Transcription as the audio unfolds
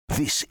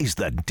This is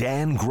the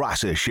Dan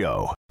Graca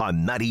Show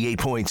on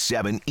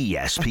 98.7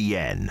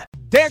 ESPN.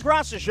 Dan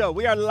Graca Show.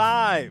 We are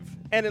live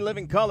and in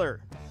living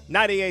color.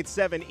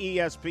 98.7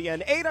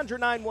 ESPN.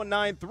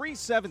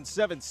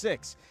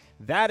 800-919-3776.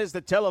 That is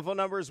the telephone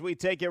numbers. We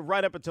take it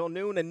right up until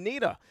noon.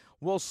 Anita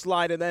will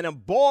slide in then.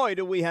 And boy,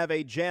 do we have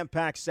a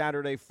jam-packed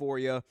Saturday for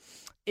you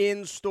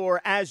in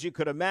store. As you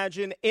could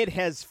imagine, it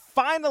has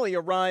finally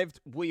arrived.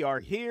 We are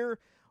here.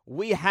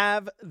 We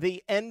have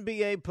the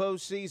NBA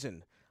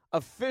postseason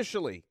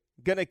officially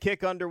going to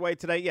kick underway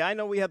today. Yeah, I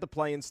know we had the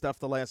play-in stuff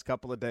the last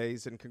couple of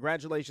days, and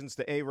congratulations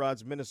to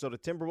A-Rod's Minnesota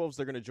Timberwolves.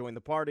 They're going to join the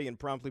party and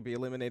promptly be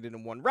eliminated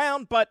in one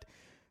round, but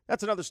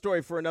that's another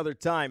story for another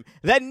time.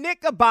 The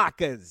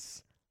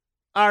Knickerbockers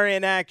are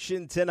in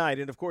action tonight,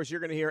 and of course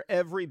you're going to hear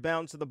every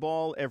bounce of the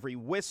ball, every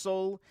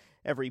whistle,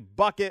 every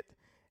bucket,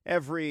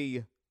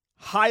 every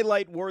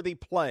highlight-worthy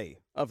play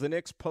of the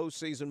Knicks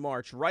postseason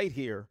march right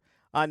here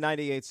on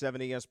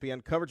 98.7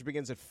 ESPN. Coverage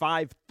begins at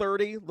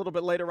 5:30, a little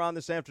bit later on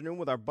this afternoon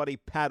with our buddy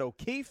Pat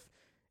O'Keefe.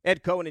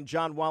 Ed Cohen and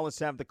John Wallace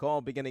have the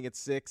call beginning at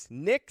 6.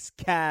 Knicks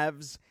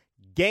Cavs,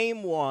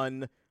 Game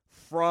 1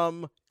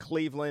 from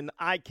Cleveland.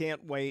 I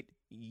can't wait.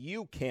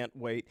 You can't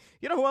wait.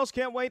 You know who else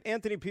can't wait?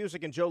 Anthony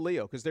Pusick and Joe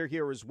Leo, because they're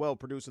here as well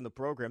producing the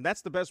program.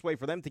 That's the best way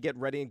for them to get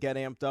ready and get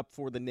amped up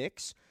for the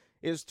Knicks,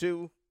 is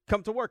to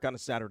come to work on a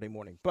Saturday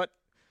morning. But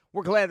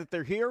we're glad that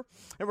they're here,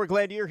 and we're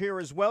glad you're here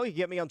as well. You can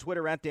get me on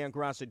Twitter at Dan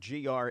Graca,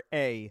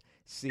 Graca.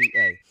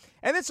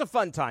 And it's a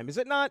fun time, is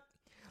it not?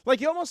 Like,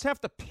 you almost have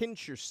to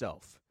pinch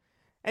yourself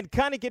and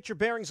kind of get your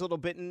bearings a little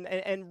bit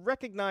and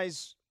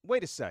recognize,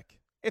 wait a sec,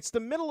 it's the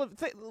middle of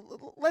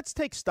let's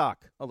take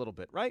stock a little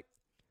bit, right?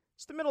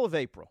 It's the middle of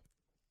April.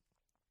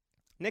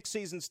 Knicks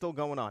season's still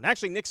going on.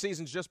 Actually, Knicks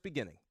season's just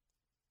beginning.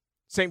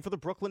 Same for the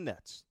Brooklyn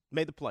Nets.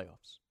 Made the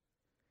playoffs.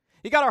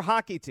 You got our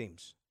hockey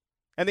teams.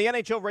 And the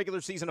NHL regular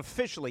season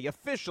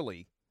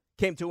officially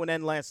came to an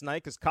end last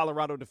night because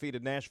Colorado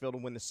defeated Nashville to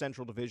win the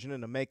Central Division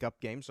in a makeup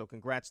game, so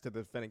congrats to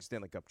the defending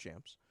Stanley Cup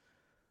champs.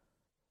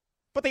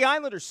 But the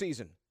Islanders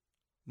season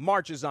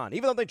marches on,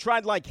 even though they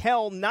tried like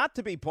hell not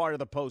to be part of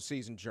the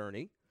postseason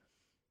journey.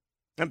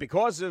 And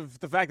because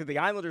of the fact that the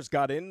Islanders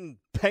got in,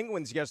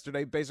 Penguins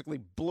yesterday basically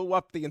blew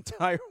up the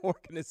entire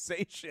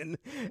organization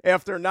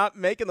after not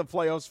making the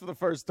playoffs for the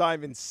first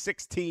time in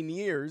 16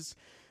 years.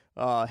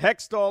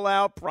 Hextall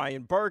out,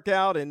 Brian Burke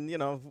out, and, you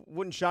know,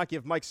 wouldn't shock you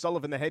if Mike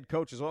Sullivan, the head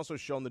coach, has also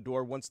shown the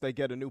door once they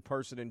get a new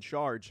person in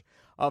charge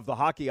of the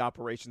hockey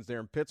operations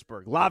there in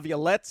Pittsburgh.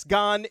 Laviolette's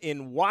gone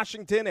in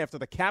Washington after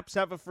the Caps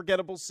have a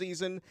forgettable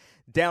season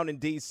down in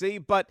D.C.,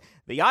 but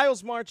the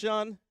Isles march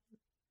on.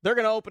 They're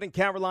going to open in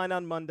Carolina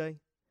on Monday.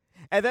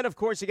 And then, of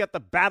course, you got the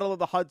Battle of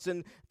the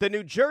Hudson, the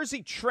New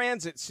Jersey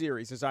Transit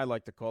Series, as I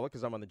like to call it,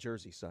 because I'm on the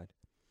Jersey side.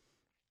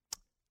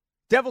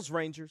 Devils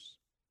Rangers.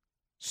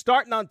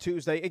 Starting on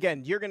Tuesday,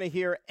 again, you're going to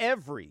hear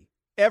every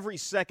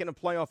second of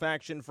playoff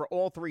action for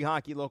all three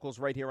hockey locals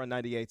right here on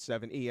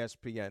 98.7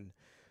 ESPN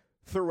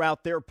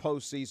throughout their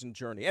postseason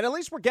journey. And at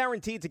least we're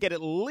guaranteed to get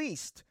at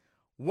least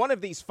one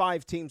of these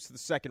 5 teams to the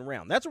second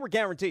round. That's what we're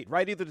guaranteed,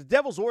 right? Either the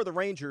Devils or the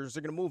Rangers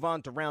are going to move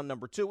on to round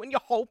number 2, and you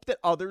hope that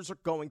others are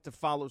going to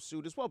follow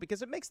suit as well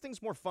because it makes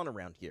things more fun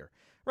around here,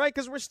 right?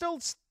 Because we're still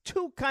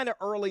too kind of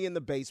early in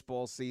the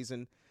baseball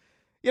season.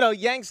 You know,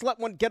 Yanks let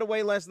one get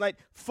away last night.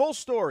 Full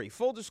story,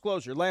 full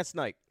disclosure, last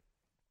night.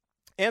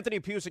 Anthony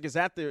Pusick is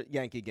at the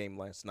Yankee game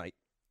last night.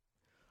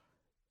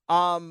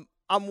 I'm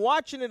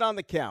watching it on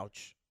the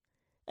couch,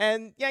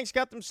 and Yanks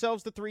got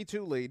themselves the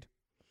 3-2 lead.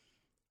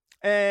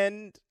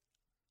 And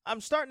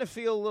I'm starting to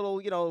feel a little,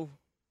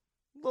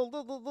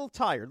 little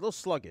tired, a little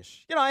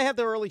sluggish. You know, I had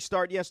the early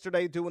start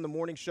yesterday doing the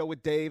morning show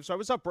with Dave, so I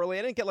was up early.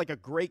 I didn't get like a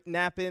great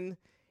nap in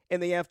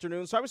the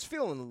afternoon, so I was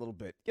feeling a little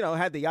bit. You know, I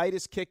had the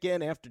itis kick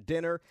in after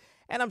dinner.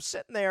 And I'm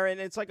sitting there, and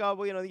it's like, oh,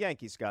 well, you know, the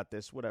Yankees got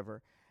this,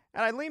 whatever.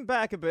 And I lean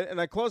back a bit,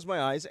 and I close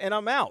my eyes, and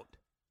I'm out.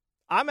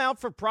 I'm out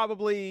for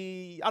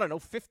probably,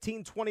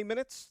 15, 20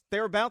 minutes,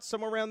 thereabouts,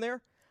 somewhere around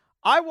there.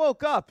 I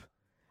woke up,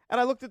 and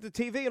I looked at the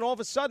TV, and all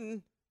of a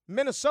sudden,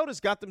 Minnesota's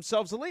got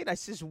themselves a lead. I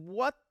says,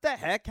 what the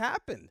heck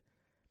happened?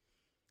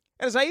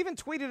 And as I even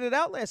tweeted it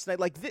out last night,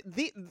 like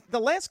the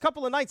last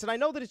couple of nights, and I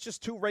know that it's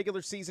just 2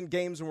 regular season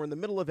games and we're in the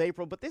middle of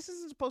April, but this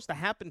isn't supposed to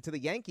happen to the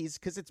Yankees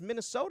because it's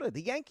Minnesota.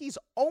 The Yankees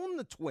own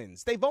the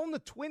Twins. They've owned the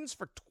Twins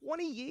for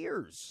 20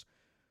 years.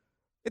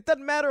 It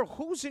doesn't matter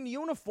who's in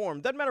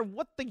uniform. Doesn't matter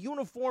what the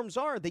uniforms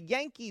are. The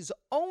Yankees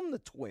own the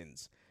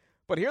Twins.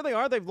 But here they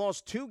are. They've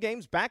lost 2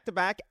 games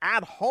back-to-back,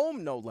 at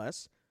home no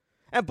less.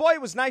 And boy,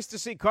 it was nice to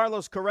see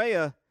Carlos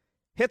Correa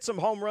hit some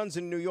home runs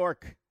in New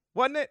York,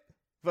 wasn't it?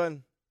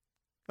 Fun.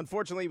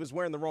 Unfortunately, he was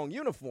wearing the wrong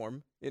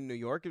uniform in New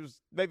York.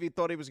 Maybe he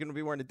thought he was going to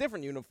be wearing a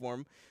different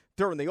uniform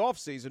during the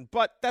offseason,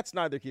 but that's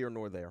neither here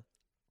nor there.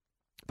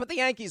 But the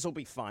Yankees will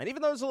be fine.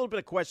 Even though there's a little bit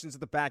of questions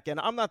at the back end,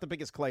 I'm not the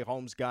biggest Clay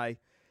Holmes guy,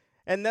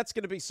 and that's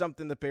going to be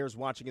something that bears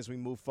watching as we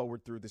move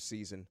forward through the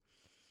season.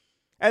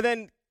 And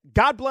then,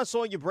 God bless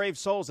all you brave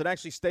souls that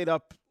actually stayed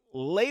up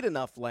late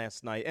enough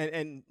last night.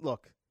 And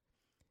look,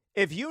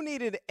 if you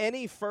needed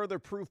any further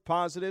proof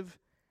positive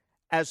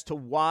as to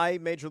why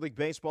Major League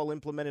Baseball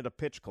implemented a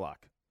pitch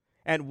clock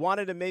and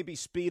wanted to maybe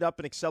speed up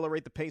and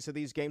accelerate the pace of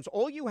these games,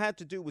 all you had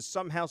to do was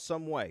somehow,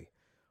 some way,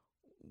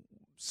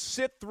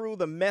 sit through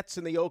the Mets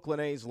and the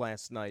Oakland A's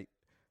last night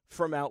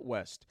from out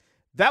west.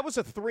 That was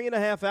a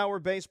 3.5-hour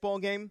baseball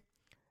game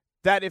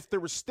that if there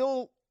was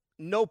still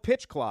no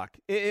pitch clock,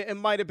 it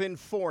might have been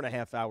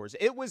 4.5 hours.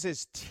 It was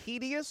as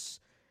tedious,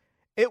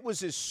 it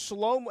was as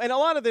slow, and a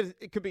lot of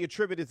it could be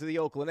attributed to the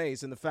Oakland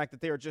A's and the fact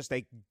that they are just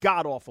a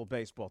god-awful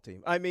baseball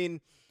team. I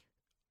mean,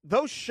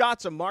 those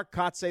shots of Mark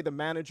Kotsay, the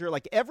manager,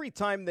 like every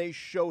time they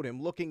showed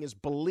him looking as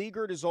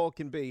beleaguered as all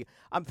can be,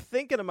 I'm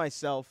thinking to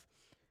myself,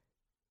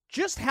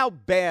 just how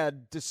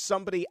bad does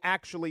somebody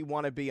actually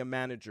want to be a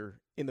manager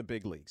in the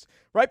big leagues,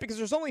 right? Because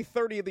there's only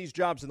 30 of these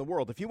jobs in the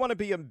world. If you want to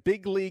be a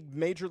big league,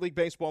 Major League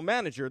Baseball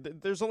manager,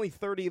 there's only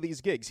 30 of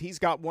these gigs. He's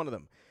got one of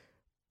them.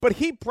 But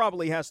he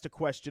probably has to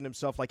question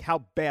himself, like,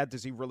 how bad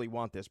does he really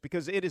want this?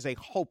 Because it is a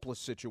hopeless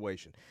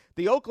situation.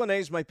 The Oakland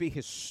A's might be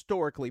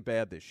historically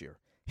bad this year.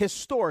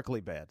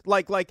 Historically bad.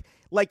 Like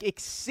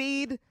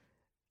exceed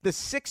the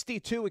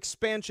 62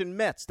 expansion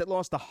Mets that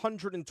lost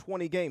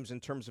 120 games in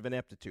terms of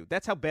ineptitude.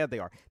 That's how bad they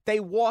are. They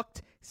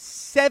walked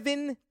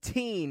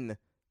 17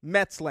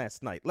 Mets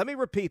last night. Let me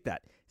repeat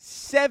that.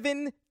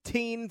 17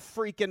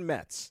 freaking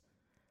Mets.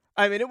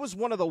 I mean, it was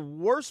one of the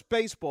worst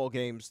baseball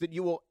games that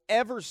you will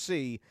ever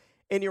see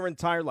in your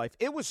entire life.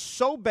 It was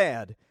so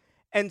bad,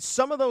 and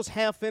some of those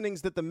half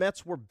innings that the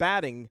Mets were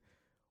batting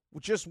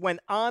just went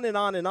on and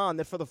on and on,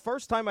 that for the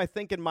first time, I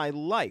think, in my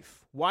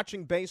life,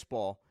 watching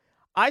baseball,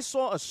 I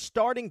saw a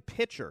starting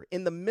pitcher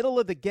in the middle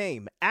of the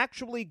game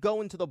actually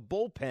go into the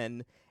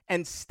bullpen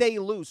and stay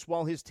loose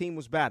while his team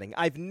was batting.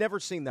 I've never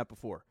seen that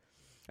before.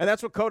 And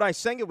that's what Kodai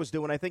Senga was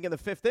doing, I think, in the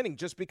fifth inning,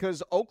 just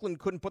because Oakland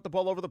couldn't put the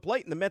ball over the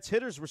plate, and the Mets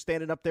hitters were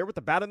standing up there with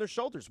the bat on their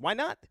shoulders. Why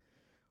not?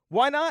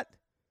 Why not?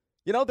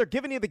 You know, they're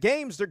giving you the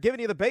games. They're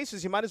giving you the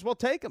bases. You might as well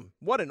take them.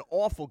 What an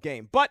awful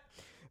game. But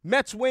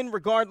Mets win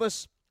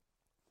regardless.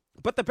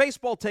 But the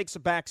baseball takes a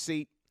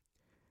backseat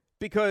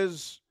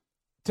because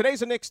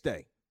today's a Knicks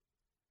day.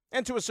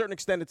 And to a certain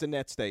extent, it's a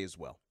Nets day as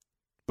well.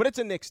 But it's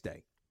a Knicks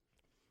day.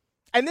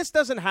 And this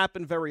doesn't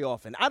happen very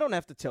often. I don't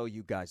have to tell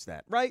you guys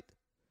that, right?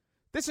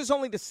 This is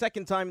only the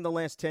second time in the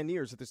last 10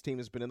 years that this team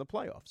has been in the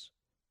playoffs.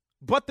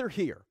 But they're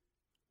here.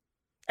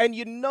 And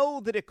you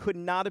know that it could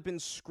not have been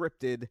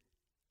scripted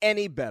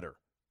any better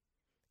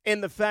in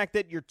the fact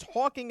that you're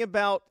talking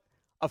about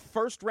a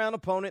first-round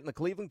opponent in the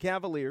Cleveland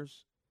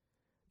Cavaliers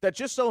that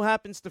just so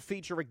happens to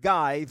feature a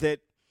guy that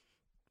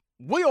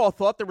we all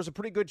thought there was a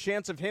pretty good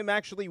chance of him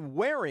actually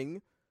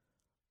wearing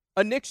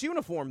a Knicks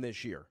uniform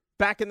this year,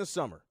 back in the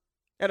summer.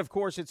 And, of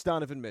course, it's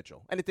Donovan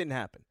Mitchell, and it didn't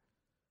happen.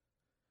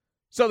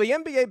 So the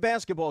NBA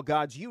basketball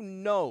gods, you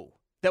know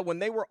that when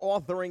they were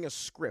authoring a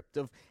script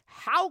of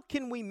how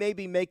can we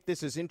maybe make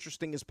this as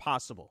interesting as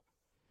possible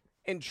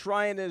and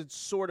trying to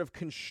sort of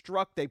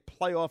construct a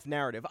playoff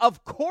narrative,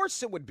 of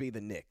course it would be the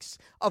Knicks.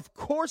 Of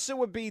course it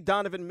would be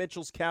Donovan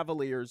Mitchell's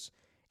Cavaliers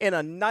in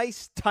a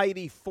nice,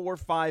 tidy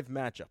 4-5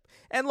 matchup.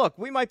 And look,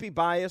 we might be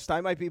biased. I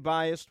might be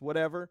biased,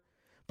 whatever.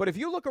 But if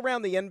you look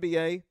around the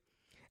NBA,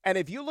 and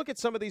if you look at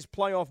some of these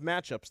playoff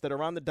matchups that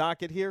are on the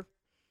docket here,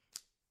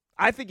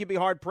 I think you'd be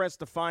hard-pressed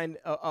to find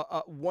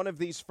one of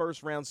these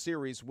first-round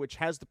series which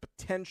has the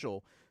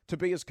potential to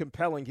be as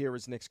compelling here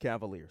as Knicks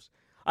Cavaliers.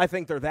 I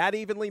think they're that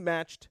evenly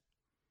matched.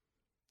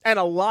 And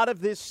a lot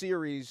of this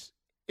series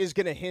is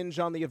going to hinge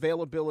on the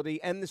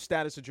availability and the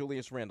status of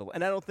Julius Randle.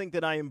 And I don't think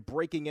that I am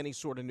breaking any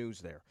sort of news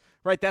there,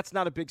 right? That's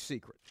not a big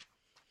secret.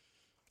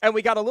 And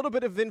we got a little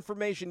bit of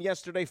information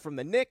yesterday from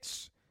the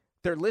Knicks.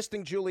 They're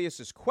listing Julius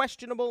as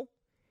questionable.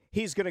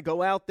 He's going to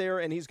go out there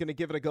and he's going to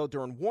give it a go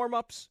during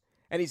warm-ups.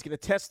 And he's going to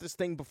test this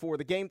thing before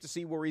the game to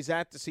see where he's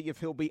at, to see if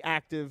he'll be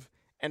active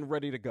and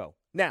ready to go.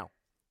 Now,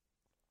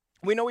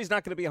 we know he's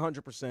not going to be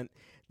 100%.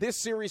 This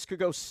series could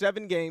go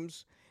 7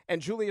 games.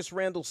 And Julius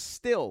Randle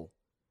still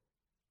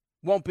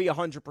won't be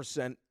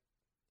 100%,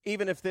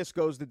 even if this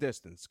goes the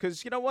distance.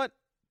 Because you know what?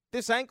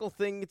 This ankle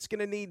thing, it's going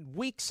to need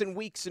weeks and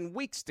weeks and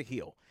weeks to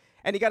heal.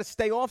 And you got to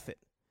stay off it.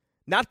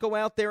 Not go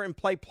out there and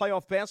play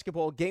playoff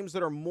basketball, games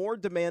that are more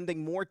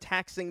demanding, more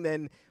taxing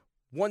than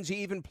ones you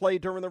even play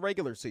during the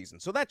regular season.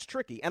 So that's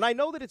tricky. And I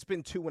know that it's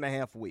been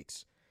 2.5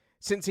 weeks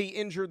since he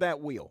injured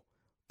that wheel.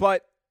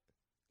 But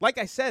like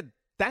I said,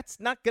 that's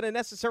not going to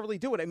necessarily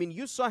do it. I mean,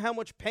 you saw how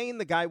much pain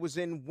the guy was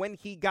in when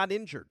he got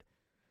injured.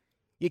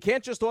 You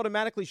can't just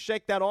automatically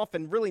shake that off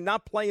and really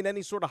not play in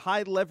any sort of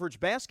high-leverage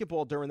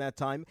basketball during that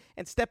time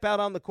and step out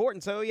on the court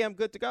and say, oh, yeah, I'm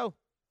good to go.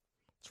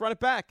 Let's run it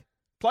back.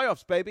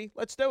 Playoffs, baby.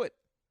 Let's do it.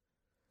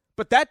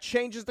 But that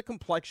changes the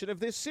complexion of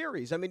this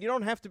series. I mean, you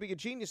don't have to be a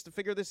genius to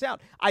figure this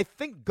out. I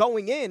think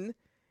going in,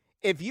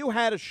 if you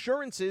had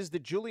assurances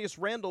that Julius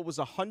Randle was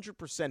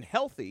 100%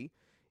 healthy,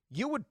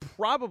 you would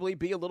probably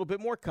be a little bit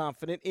more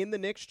confident in the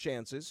Knicks'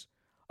 chances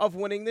of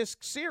winning this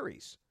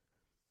series.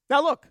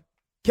 Now, look,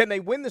 can they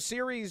win the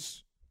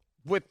series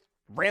with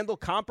Randle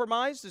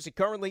compromised as he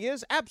currently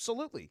is?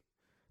 Absolutely.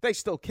 They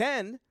still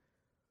can,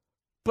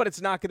 but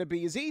it's not going to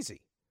be as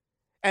easy.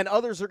 And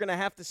others are going to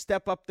have to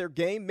step up their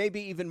game,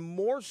 maybe even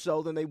more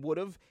so than they would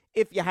have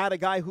if you had a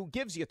guy who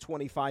gives you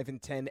 25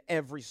 and 10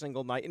 every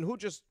single night and who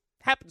just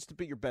happens to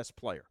be your best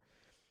player.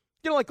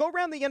 Like go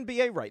around the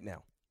NBA right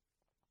now.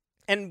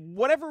 And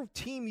whatever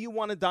team you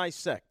want to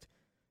dissect,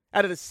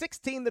 out of the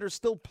 16 that are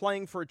still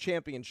playing for a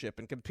championship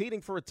and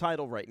competing for a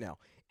title right now,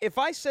 if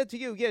I said to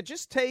you, yeah,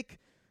 just take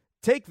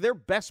their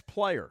best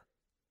player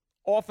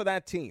off of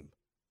that team.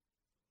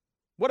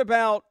 What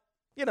about,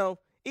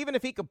 even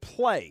if he could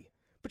play,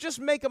 but just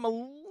make him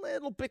a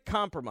little bit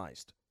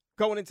compromised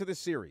going into this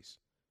series?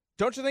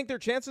 Don't you think their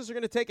chances are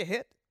going to take a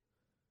hit?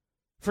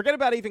 Forget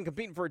about even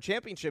competing for a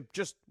championship,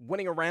 just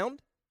winning a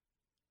round.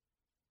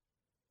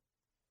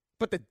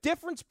 But the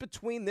difference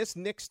between this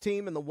Knicks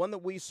team and the one that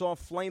we saw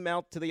flame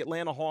out to the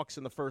Atlanta Hawks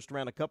in the first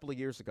round a couple of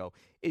years ago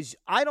is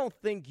I don't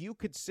think you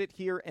could sit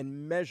here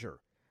and measure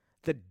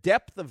the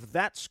depth of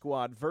that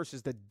squad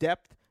versus the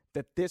depth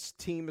that this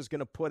team is going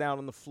to put out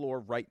on the floor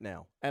right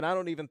now. And I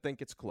don't even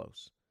think it's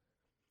close.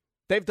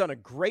 They've done a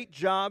great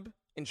job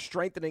in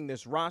strengthening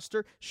this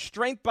roster.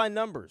 Strength by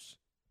numbers,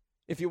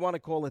 if you want to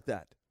call it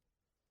that.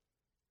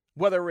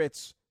 Whether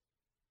it's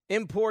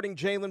importing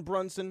Jalen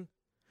Brunson,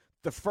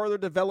 the further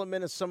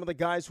development of some of the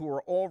guys who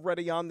are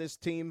already on this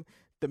team,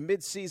 the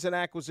midseason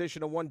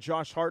acquisition of one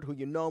Josh Hart, who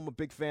I'm a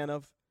big fan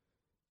of.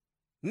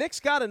 Knicks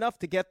got enough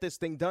to get this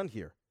thing done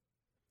here.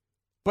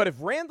 But if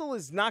Randall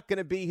is not going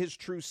to be his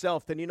true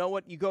self, then you know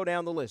what? You go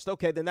down the list.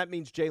 Okay, then that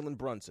means Jalen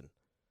Brunson.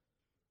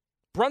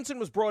 Brunson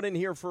was brought in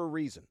here for a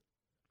reason.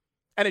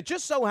 And it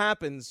just so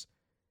happens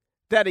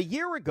that a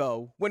year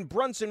ago, when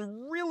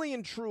Brunson really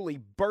and truly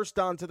burst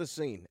onto the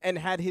scene and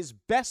had his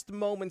best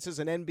moments as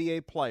an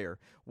NBA player,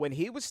 when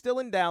he was still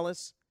in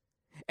Dallas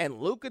and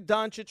Luka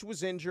Doncic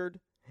was injured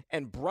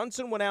and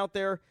Brunson went out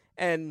there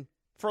and,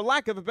 for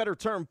lack of a better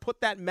term, put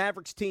that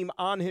Mavericks team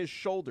on his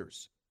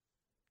shoulders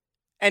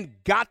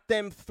and got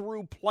them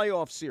through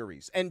playoff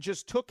series and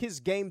just took his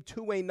game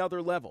to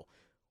another level.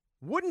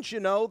 Wouldn't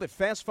you know that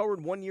fast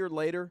forward 1 year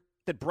later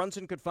that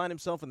Brunson could find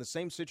himself in the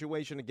same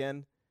situation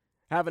again,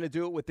 having to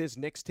do it with this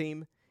Knicks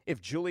team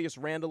if Julius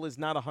Randle is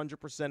not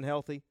 100%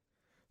 healthy?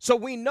 So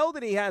we know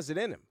that he has it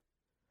in him.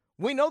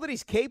 We know that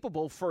he's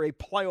capable for a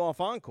playoff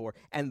encore,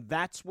 and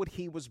that's what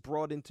he was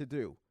brought in to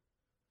do.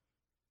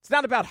 It's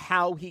not about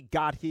how he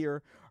got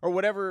here or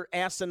whatever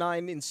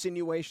asinine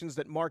insinuations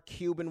that Mark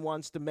Cuban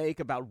wants to make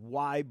about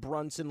why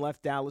Brunson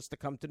left Dallas to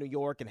come to New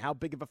York and how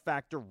big of a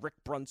factor Rick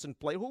Brunson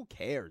played. Who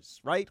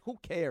cares, right? Who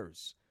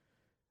cares?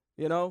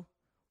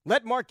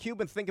 Let Mark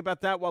Cuban think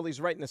about that while he's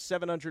writing a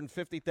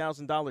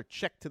 $750,000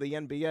 check to the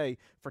NBA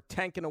for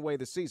tanking away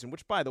the season,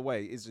 which, by the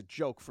way, is a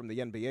joke from the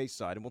NBA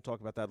side, and we'll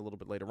talk about that a little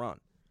bit later on.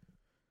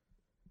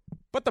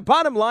 But the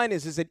bottom line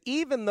is that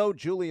even though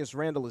Julius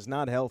Randle is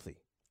not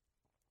healthy,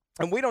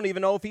 and we don't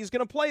even know if he's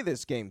going to play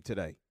this game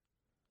today,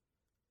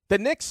 the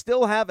Knicks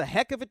still have a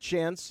heck of a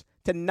chance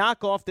to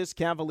knock off this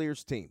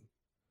Cavaliers team.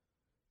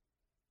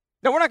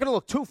 Now, we're not going to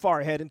look too far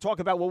ahead and talk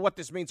about, what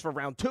this means for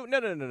round two.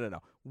 No.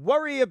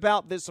 Worry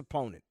about this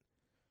opponent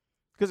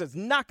because it's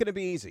not going to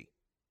be easy.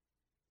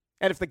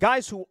 And if the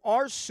guys who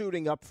are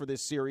suiting up for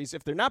this series,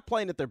 if they're not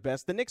playing at their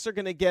best, the Knicks are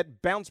going to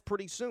get bounced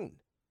pretty soon.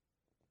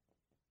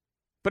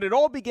 But it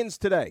all begins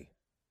today.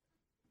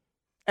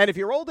 And if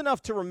you're old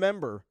enough to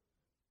remember,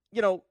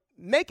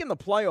 making the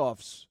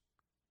playoffs,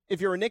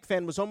 if you're a Knicks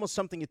fan, was almost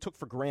something you took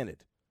for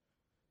granted.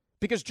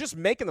 Because just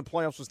making the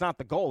playoffs was not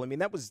the goal. I mean,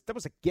 that was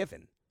a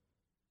given.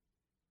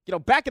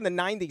 Back in the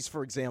 90s,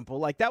 for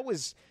example,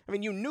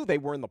 you knew they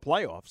were in the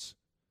playoffs.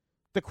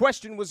 The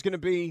question was going to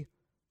be,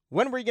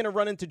 when were you going to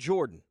run into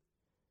Jordan?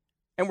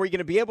 And were you going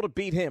to be able to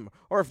beat him?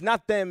 Or if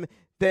not them,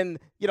 then,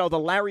 the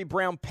Larry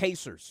Brown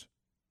Pacers,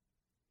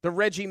 the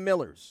Reggie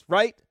Millers,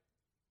 right?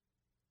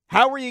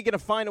 How are you going to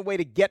find a way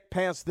to get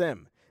past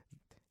them?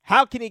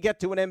 How can you get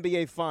to an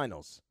NBA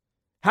Finals?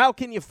 How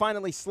can you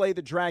finally slay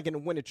the dragon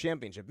and win a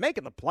championship?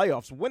 Making the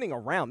playoffs, winning a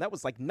round, that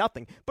was like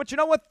nothing. But you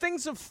know what?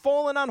 Things have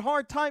fallen on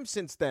hard times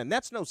since then.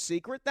 That's no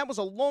secret. That was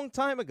a long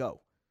time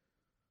ago.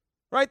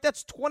 Right?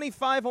 That's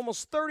 25,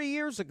 almost 30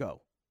 years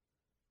ago.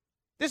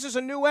 This is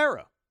a new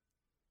era.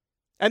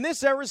 And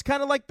this era is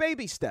kind of like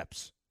baby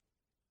steps.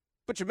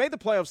 But you made the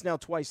playoffs now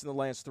twice in the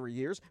last 3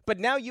 years. But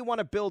now you want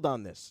to build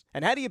on this.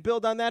 And how do you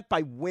build on that?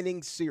 By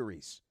winning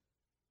series.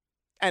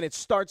 And it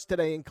starts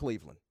today in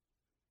Cleveland.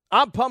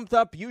 I'm pumped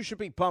up. You should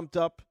be pumped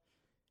up.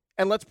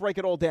 And let's break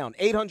it all down.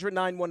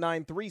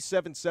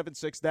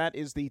 800-919-3776. That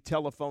is the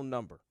telephone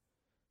number.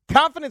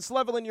 Confidence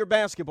level in your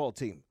basketball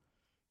team.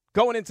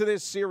 Going into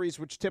this series,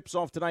 which tips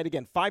off tonight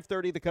again,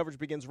 5:30. The coverage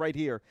begins right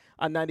here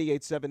on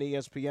 98.7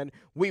 ESPN.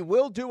 We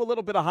will do a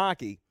little bit of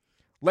hockey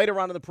later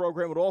on in the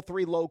program with all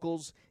three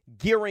locals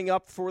gearing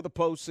up for the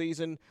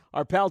postseason.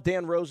 Our pal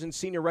Dan Rosen,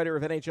 senior writer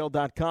of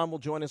NHL.com, will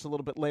join us a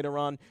little bit later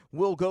on.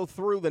 We'll go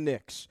through the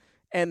Knicks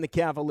and the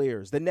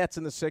Cavaliers, the Nets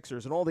and the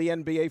Sixers, and all the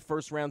NBA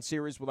first-round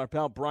series with our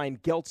pal Brian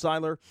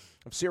Geltzeiler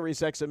of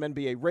SiriusXM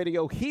NBA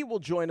Radio. He will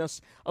join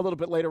us a little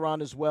bit later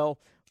on as well,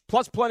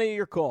 plus plenty of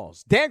your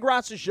calls. Dan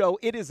Graca's show,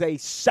 it is a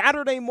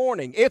Saturday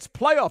morning. It's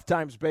playoff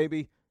times,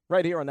 baby,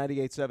 right here on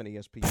 98.7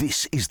 ESPN.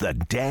 This is the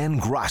Dan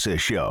Graca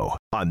Show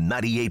on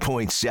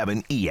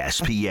 98.7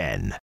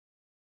 ESPN.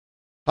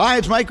 Hi,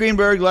 it's Mike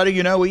Greenberg letting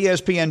you know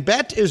ESPN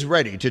Bet is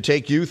ready to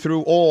take you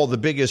through all the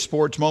biggest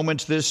sports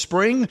moments this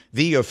spring.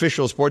 The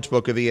official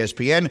sportsbook of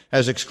ESPN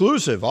has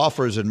exclusive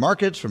offers and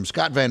markets from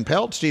Scott Van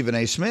Pelt, Stephen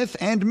A. Smith,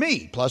 and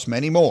me, plus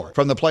many more.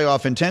 From the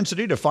playoff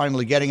intensity to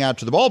finally getting out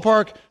to the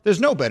ballpark,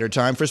 there's no better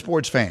time for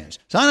sports fans.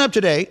 Sign up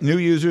today. New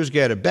users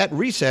get a bet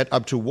reset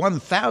up to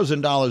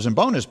 $1,000 in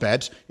bonus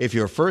bets if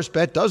your first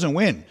bet doesn't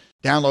win.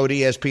 Download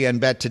ESPN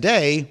Bet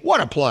today.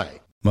 What a play.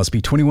 Must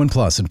be 21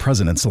 plus and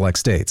present in select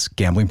states.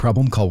 Gambling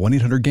problem? Call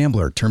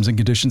 1-800-GAMBLER. Terms and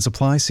conditions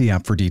apply. See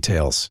app for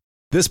details.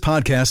 This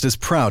podcast is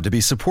proud to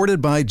be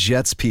supported by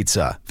Jets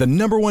Pizza, the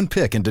 #1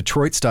 pick in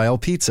Detroit-style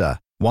pizza.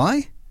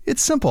 Why?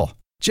 It's simple.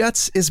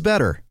 Jets is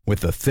better. With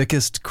the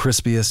thickest,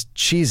 crispiest,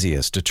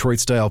 cheesiest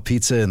Detroit-style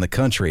pizza in the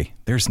country,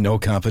 there's no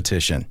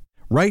competition.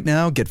 Right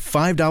now, get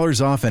 $5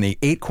 off any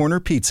 8-corner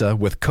pizza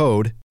with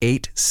code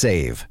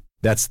 8SAVE.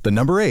 That's the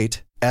number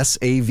 8,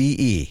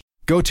 S-A-V-E.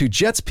 Go to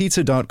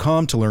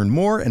jetspizza.com to learn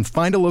more and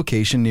find a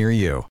location near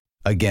you.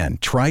 Again,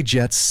 try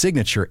Jet's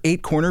signature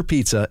 8-corner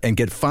pizza and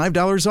get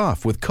 $5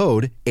 off with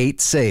code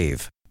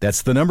 8SAVE.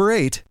 That's the number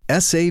 8,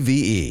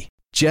 S-A-V-E.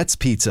 Jet's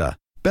Pizza.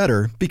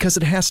 Better because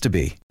it has to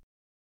be.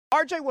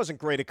 RJ wasn't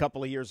great a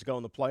couple of years ago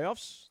in the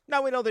playoffs.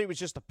 Now we know that he was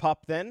just a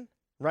pup then,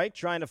 right?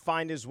 Trying to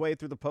find his way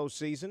through the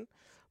postseason.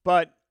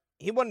 But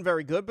he wasn't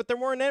very good, but there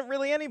weren't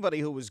really anybody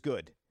who was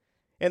good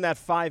in that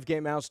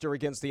 5-game ouster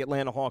against the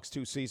Atlanta Hawks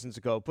 2 seasons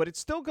ago. But it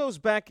still goes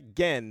back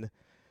again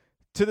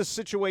to the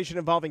situation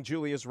involving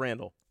Julius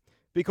Randle.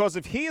 Because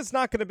if he is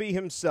not going to be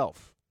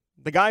himself,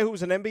 the guy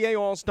who's an NBA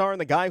All-Star and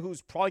the guy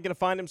who's probably going to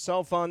find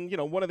himself on,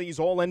 one of these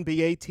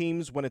All-NBA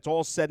teams when it's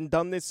all said and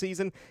done this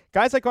season,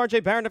 guys like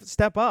RJ Barrett have to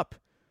step up,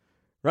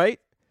 right?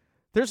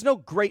 There's no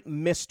great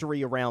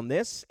mystery around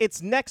this.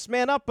 It's next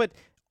man up, but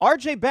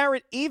RJ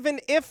Barrett, even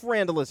if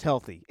Randle is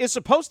healthy, is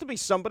supposed to be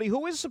somebody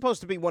who is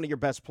supposed to be one of your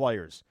best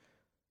players.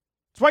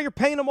 It's why you're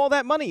paying him all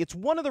that money. It's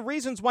one of the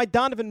reasons why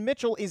Donovan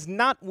Mitchell is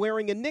not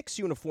wearing a Knicks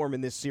uniform in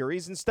this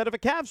series instead of a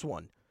Cavs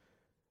one.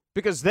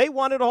 Because they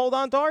wanted to hold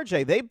on to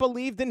RJ. They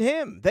believed in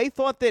him. They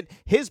thought that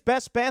his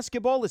best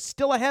basketball is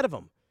still ahead of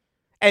him.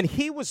 And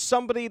he was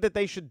somebody that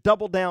they should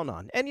double down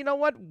on. And you know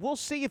what? We'll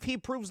see if he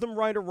proves them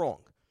right or wrong.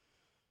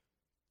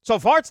 So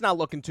far, it's not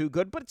looking too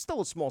good, but it's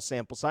still a small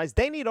sample size.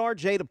 They need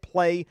RJ to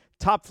play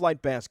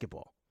top-flight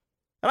basketball.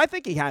 And I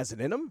think he has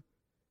it in him.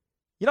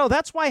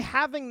 That's why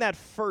having that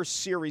first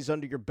series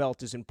under your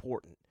belt is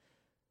important.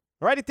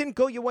 All right, it didn't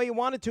go your way you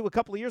wanted to a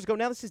couple of years ago.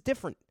 Now this is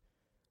different.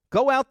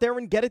 Go out there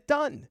and get it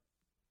done.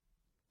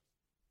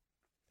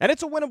 And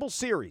it's a winnable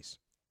series.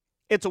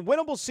 It's a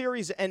winnable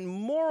series, and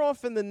more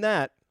often than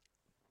that,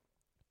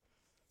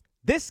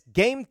 this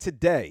game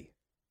today,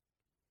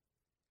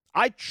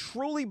 I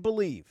truly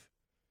believe,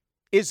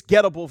 is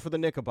gettable for the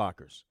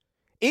Knickerbockers.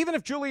 Even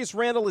if Julius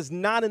Randle is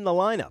not in the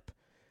lineup.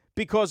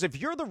 Because if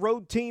you're the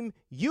road team,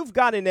 you've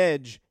got an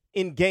edge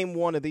in game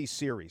one of these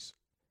series.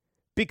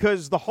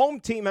 Because the home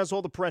team has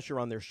all the pressure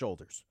on their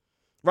shoulders,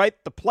 right?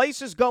 The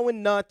place is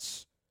going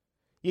nuts.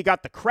 You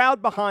got the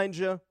crowd behind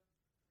you.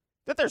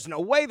 That there's no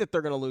way that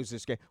they're going to lose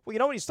this game. Well, you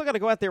know what? You still got to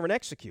go out there and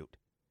execute.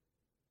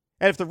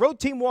 And if the road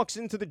team walks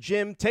into the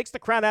gym, takes the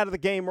crowd out of the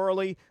game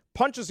early,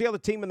 punches the other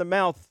team in the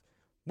mouth,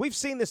 we've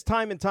seen this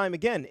time and time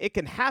again. It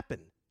can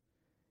happen.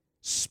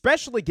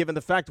 Especially given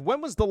the fact,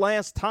 when was the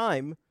last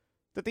time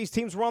that these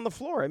teams were on the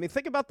floor? I mean,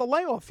 think about the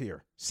layoff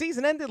here.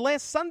 Season ended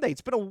last Sunday.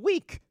 It's been a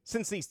week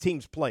since these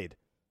teams played.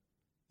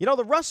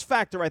 The rust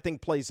factor, I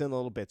think, plays in a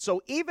little bit.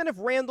 So even if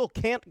Randle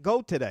can't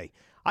go today,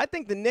 I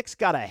think the Knicks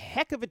got a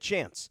heck of a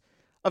chance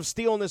of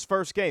stealing this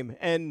first game.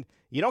 And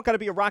you don't got to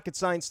be a rocket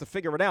science to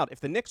figure it out. If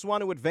the Knicks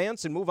want to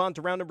advance and move on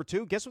to round number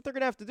 2, guess what they're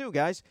going to have to do,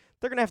 guys?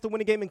 They're going to have to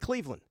win a game in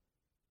Cleveland.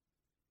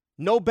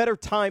 No better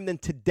time than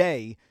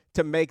today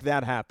to make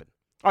that happen.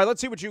 All right,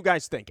 let's see what you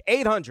guys think.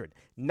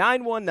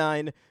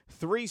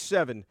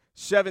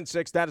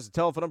 800-919-3776. That is the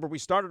telephone number. We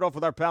started off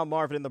with our pal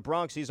Marvin in the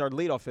Bronx. He's our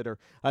leadoff hitter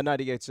on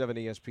 98.7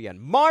 ESPN.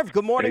 Marv,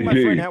 good morning, my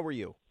friend. How are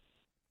you?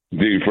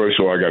 D, first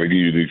of all, I got to give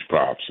you these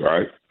props, all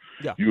right?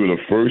 Yeah. You were the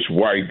first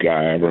white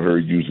guy I ever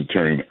heard use the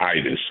term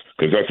itis,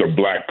 because that's a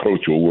black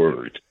cultural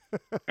word.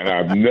 And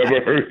I've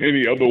never heard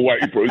any other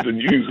white person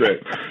use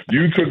that.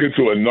 You took it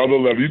to another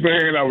level. You've been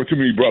hanging out with too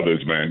many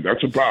brothers, man.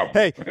 That's a problem.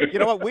 Hey, you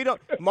know what?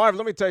 Marv,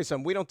 let me tell you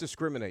something. We don't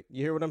discriminate.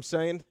 You hear what I'm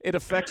saying? It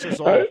affects us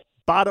all.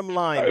 Bottom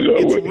line,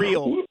 it's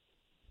real.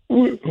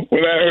 When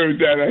I heard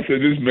that, I said,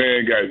 this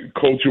man got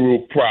cultural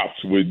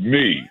props with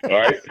me, all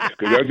right?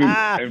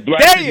 And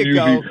black there you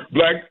people go.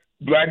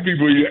 Black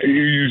people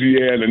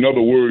usually add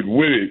another word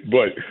with it,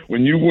 but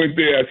when you went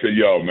there, I said,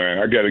 yo, man,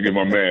 I got to get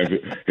my man.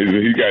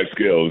 He got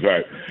skills. All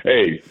right.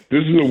 Hey,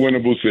 this is a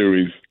winnable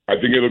series. I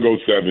think it'll go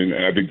 7,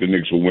 and I think the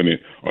Knicks will win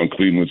it on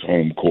Cleveland's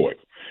home court.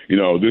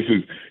 This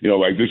is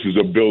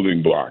a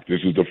building block. This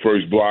is the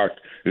first block.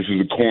 This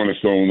is a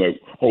cornerstone that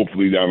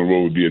hopefully down the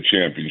road will be a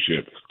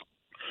championship.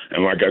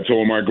 And like I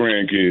told my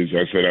grandkids,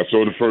 I said, I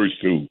saw the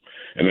first 2,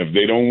 and if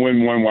they don't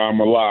win one while I'm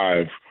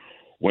alive,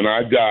 when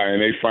I die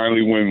and they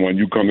finally win one,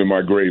 you come to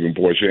my grave and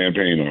pour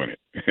champagne on it.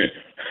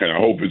 And I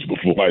hope it's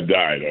before I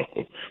die,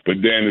 though.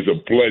 But, Dan, it's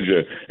a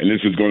pleasure, and this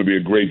is going to be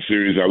a great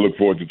series. I look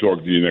forward to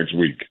talking to you next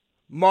week.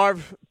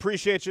 Marv,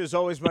 appreciate you as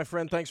always, my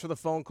friend. Thanks for the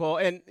phone call.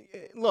 And,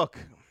 look,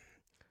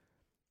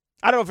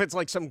 I don't know if it's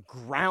like some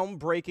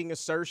groundbreaking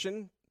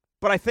assertion,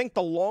 but I think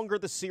the longer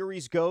the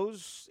series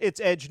goes, it's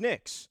edge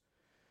Knicks.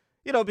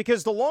 You know,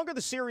 because the longer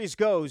the series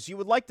goes, you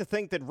would like to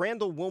think that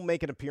Randall will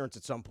make an appearance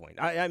at some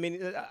point. I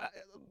mean,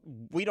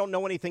 we don't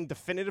know anything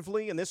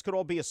definitively, and this could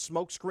all be a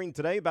smokescreen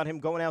today about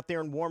him going out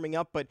there and warming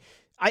up. But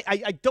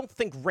I don't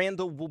think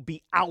Randall will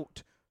be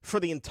out for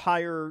the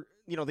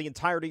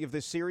entirety of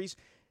this series.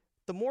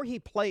 The more he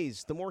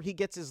plays, the more he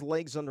gets his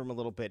legs under him a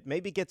little bit,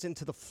 maybe gets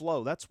into the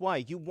flow. That's why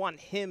you want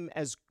him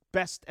as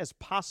best as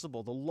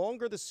possible. The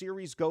longer the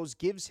series goes,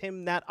 gives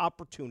him that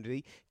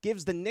opportunity,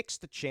 gives the Knicks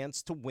the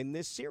chance to win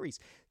this series.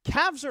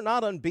 Cavs are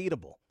not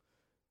unbeatable.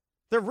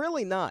 They're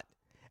really not.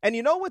 And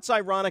you know what's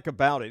ironic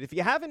about it? If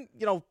you haven't,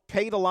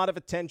 paid a lot of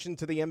attention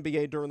to the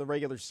NBA during the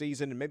regular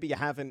season, and maybe you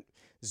haven't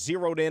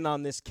zeroed in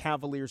on this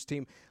Cavaliers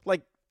team,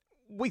 like,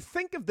 we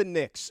think of the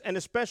Knicks, and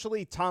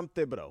especially Tom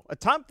Thibodeau. A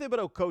Tom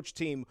Thibodeau coach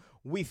team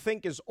we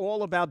think is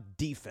all about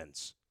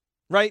defense,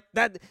 right?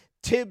 That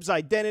Tibbs'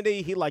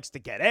 identity, he likes to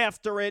get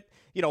after it,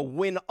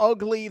 win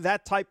ugly,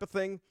 that type of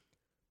thing.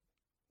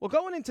 Well,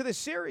 going into this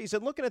series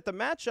and looking at the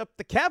matchup,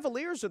 the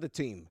Cavaliers are the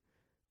team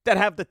that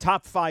have the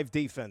top 5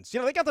 defense.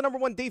 They got the number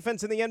 1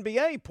 defense in the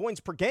NBA,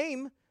 points per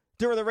game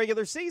during the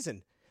regular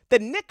season. The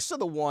Knicks are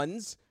the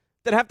ones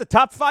that have the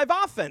top 5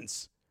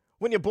 offense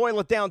when you boil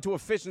it down to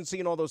efficiency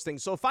and all those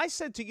things. So if I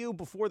said to you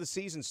before the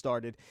season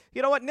started,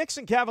 you know what, Knicks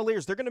and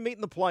Cavaliers, they're going to meet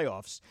in the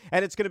playoffs,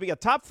 and it's going to be a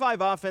top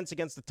 5 offense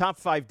against the top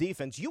 5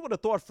 defense, you would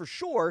have thought for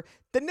sure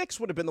the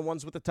Knicks would have been the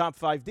ones with the top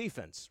 5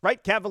 defense,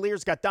 right?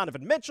 Cavaliers got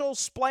Donovan Mitchell,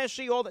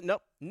 splashy, all that.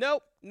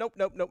 Nope.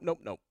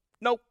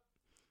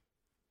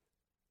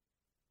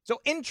 So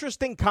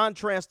interesting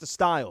contrast to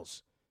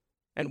styles.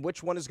 And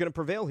which one is going to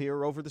prevail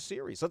here over the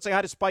series? Let's say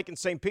hi to Spike in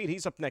St. Pete.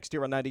 He's up next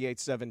here on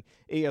 98.7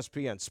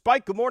 ESPN.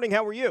 Spike, good morning.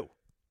 How are you?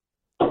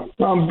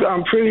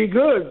 I'm pretty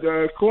good.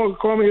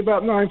 Call me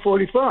about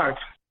 9:45.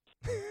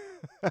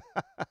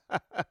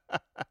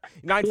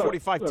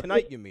 9:45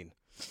 tonight, you mean?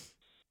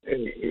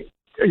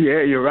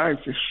 Yeah, you're right.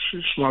 You're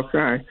a smart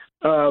guy.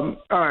 All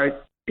right,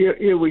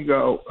 here we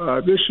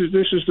go. This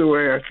is the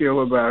way I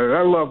feel about it.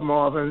 I love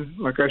Marvin.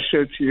 Like I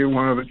said to you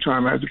one other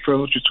time, I had the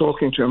privilege of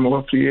talking to him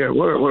off the air.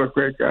 What a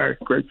great guy,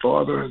 great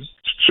father, and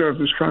served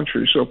his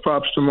country. So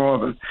props to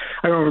Marvin.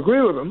 I don't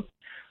agree with him.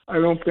 I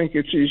don't think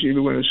it's easy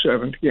to win a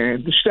 7th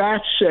game. The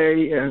stats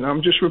say, and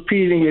I'm just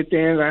repeating it,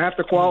 Dan, I have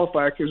to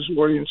qualify because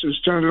audiences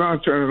turn it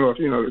on, turn it off,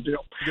 you know the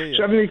deal. Yeah.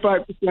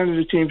 75% of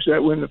the teams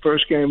that win the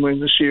first game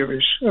win the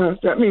series.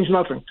 That means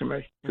nothing to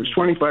me. There's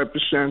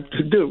 25%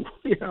 to do,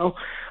 you know.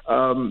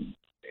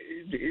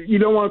 You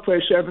don't want to play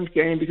a 7th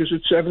game because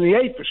it's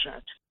 78%.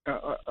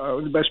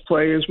 The best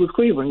players with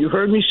Cleveland. You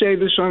heard me say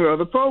this on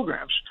other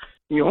programs.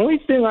 The only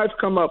thing I've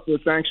come up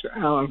with, thanks to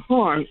Alan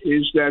Hahn,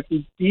 is that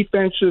the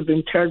defensive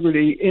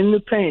integrity in the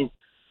paint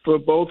for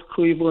both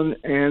Cleveland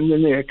and the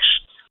Knicks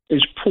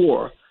is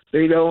poor.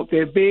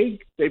 They're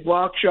big, they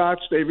block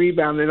shots, they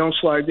rebound, they don't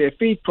slide their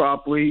feet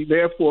properly.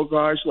 Therefore,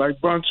 guys like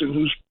Brunson,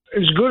 who's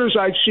as good as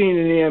I've seen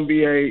in the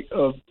NBA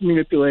of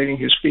manipulating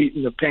his feet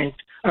in the paint,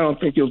 I don't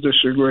think you'll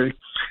disagree.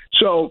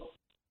 So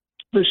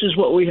this is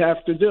what we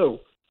have to do.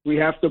 We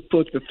have to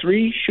put the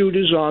 3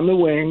 shooters on the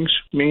wings,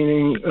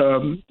 meaning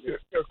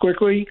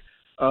quickly,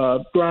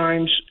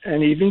 Grimes,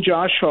 and even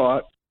Josh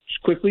Hart,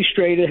 quickly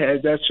straight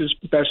ahead. That's his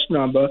best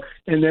number.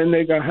 And then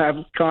they're going to have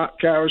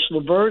Karis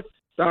LeVert,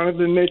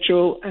 Donovan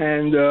Mitchell,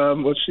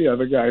 and what's the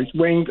other guy?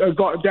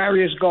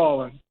 Darius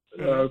Garland.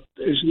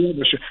 Is the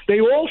other. They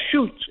all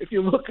shoot, if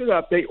you look it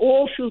up, they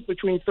all shoot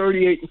between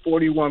 38 and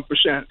 41%.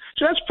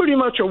 So that's pretty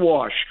much a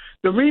wash.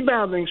 The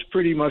rebounding's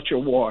pretty much a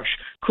wash.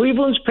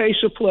 Cleveland's pace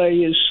of play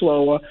is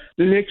slower.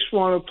 The Knicks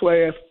want to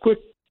play a quick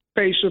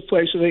pace of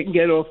play so they can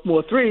get off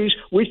more threes,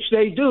 which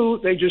they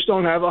do. They just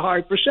don't have a high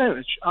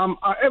percentage.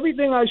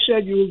 Everything I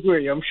said, you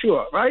agree, I'm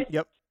sure, right?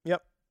 Yep.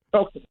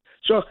 Okay.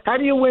 So how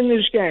do you win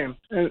this game?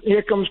 And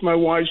here comes my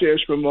wise-ass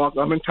remark.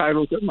 I'm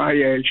entitled at my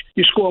age.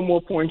 You score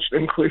more points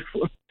than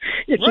Cleveland.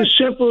 It's right. As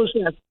simple as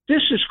that.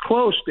 This is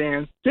close,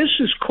 Dan. This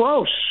is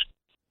close.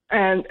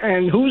 And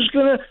who's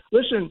going to –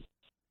 listen,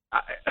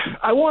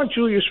 I want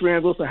Julius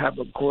Randle to have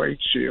a great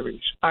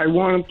series. I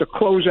want him to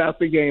close out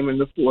the game in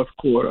the 4th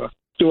quarter.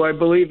 Do I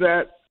believe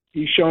that?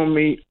 He's shown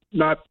me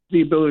not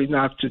the ability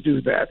not to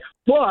do that.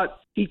 But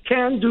he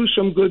can do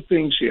some good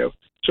things here.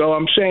 So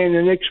I'm saying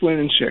the Knicks win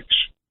in 6.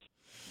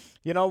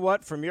 You know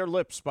what? From your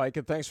lips, Spike,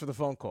 and thanks for the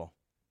phone call.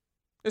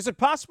 Is it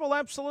possible?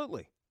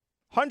 Absolutely.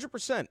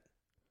 100%.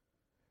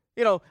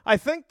 You know, I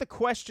think the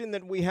question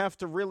that we have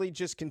to really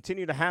just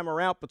continue to hammer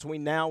out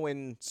between now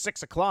and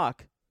 6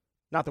 o'clock,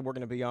 not that we're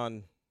going to be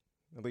on,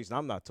 at least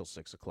I'm not till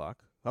 6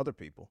 o'clock, other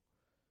people.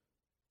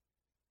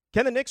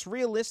 Can the Knicks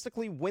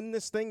realistically win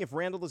this thing if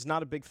Randle is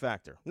not a big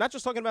factor? I'm not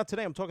just talking about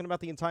today. I'm talking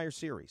about the entire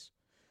series.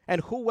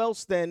 And who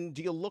else then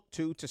do you look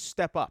to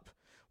step up?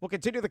 We'll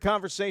continue the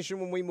conversation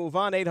when we move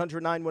on.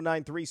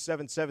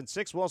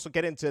 800-919-3776. We'll also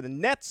get into the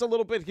Nets a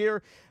little bit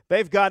here.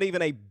 They've got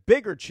even a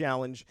bigger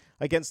challenge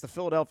against the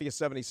Philadelphia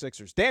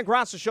 76ers. Dan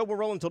Graca Show. We're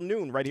rolling until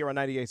noon right here on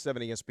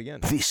 98.7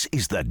 ESPN. This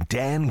is the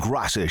Dan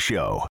Graca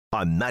Show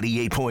on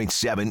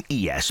 98.7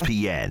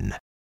 ESPN.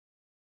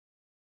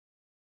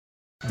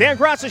 Dan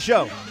Graca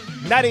Show,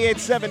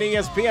 98.7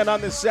 ESPN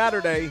on this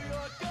Saturday.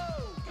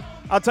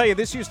 I'll tell you,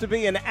 this used to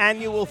be an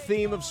annual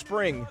theme of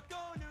spring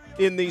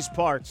in these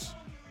parts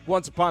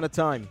once upon a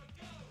time.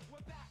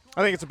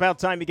 I think it's about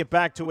time to get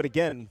back to it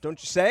again, don't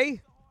you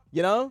say?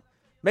 You know,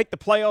 make the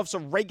playoffs a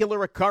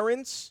regular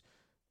occurrence,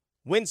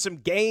 win some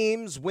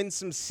games, win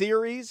some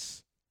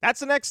series. That's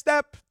the next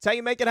step. That's how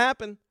you make it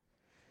happen.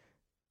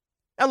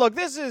 And look,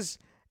 this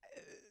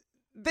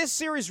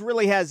series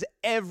really has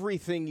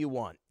everything you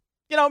want.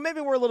 You know, maybe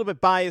we're a little bit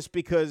biased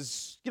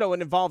because, you know,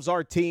 it involves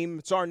our team.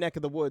 It's our neck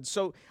of the woods.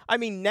 So, I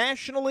mean,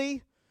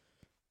 nationally,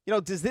 you know,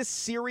 does this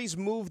series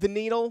move the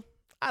needle?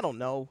 I don't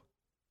know.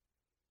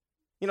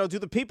 You know, do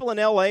the people in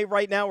L.A.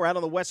 right now or out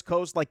on the West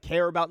Coast, like,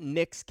 care about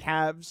Knicks,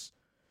 Cavs?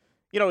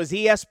 You know, is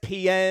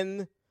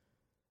ESPN,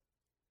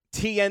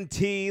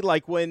 TNT,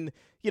 like when,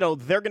 you know,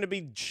 they're going to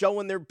be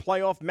showing their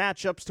playoff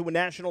matchups to a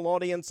national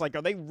audience? Like,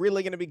 are they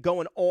really going to be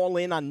going all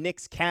in on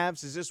Knicks,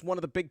 Cavs? Is this one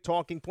of the big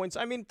talking points?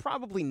 I mean,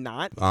 probably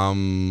not.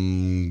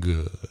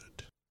 Good.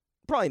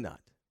 Probably not.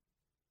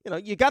 You know,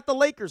 you got the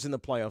Lakers in the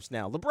playoffs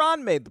now.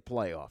 LeBron made the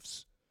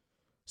playoffs.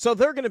 So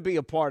they're going to be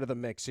a part of the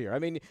mix here. I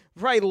mean,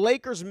 probably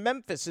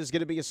Lakers-Memphis is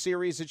going to be a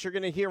series that you're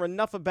going to hear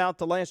enough about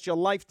to last you a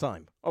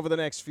lifetime over the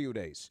next few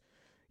days.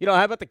 You know,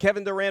 how about the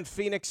Kevin Durant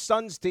Phoenix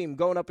Suns team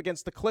going up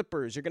against the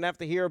Clippers? You're going to have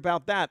to hear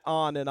about that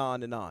on and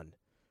on and on,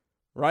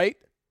 right?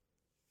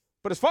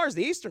 But as far as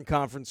the Eastern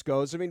Conference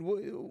goes, I mean,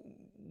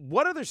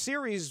 what other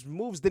series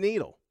moves the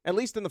needle, at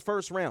least in the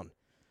first round?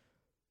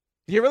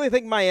 Do you really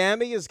think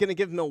Miami is going to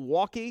give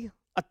Milwaukee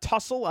a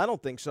tussle? I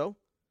don't think so.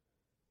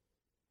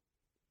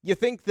 You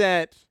think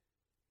that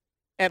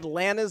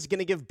Atlanta's going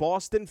to give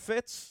Boston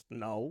fits?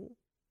 No.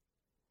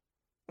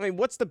 I mean,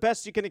 what's the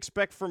best you can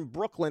expect from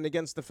Brooklyn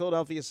against the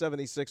Philadelphia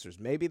 76ers?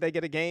 Maybe they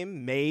get a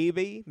game.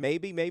 Maybe.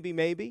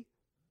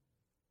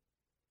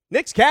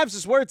 Knicks Cavs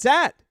is where it's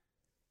at.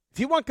 If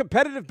you want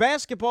competitive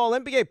basketball,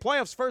 NBA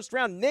playoffs first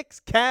round,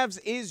 Knicks Cavs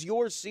is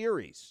your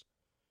series.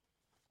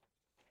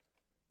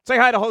 Say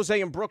hi to Jose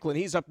in Brooklyn.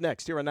 He's up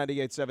next here on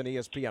 98.7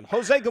 ESPN.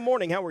 Jose, good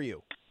morning. How are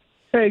you?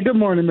 Hey, good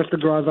morning,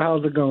 Mr. Graca.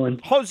 How's it going?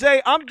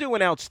 Jose, I'm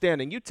doing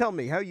outstanding. You tell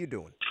me. How you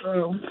doing?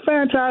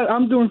 Fantastic.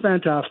 I'm doing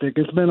fantastic.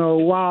 It's been a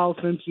while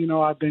since, you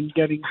know, I've been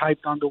getting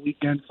hyped on the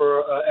weekend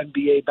for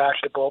NBA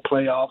basketball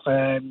playoff.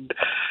 And,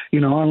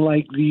 you know,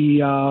 unlike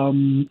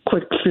the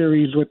quick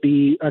series with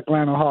the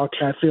Atlanta Hawks,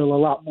 I feel a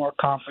lot more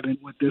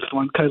confident with this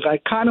one because I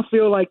kind of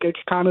feel like it's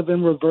kind of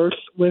in reverse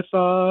with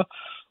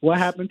what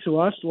happened to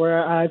us,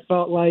 where I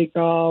felt like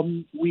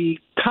we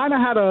kind of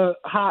had a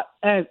hot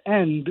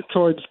end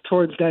towards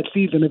that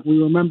season, if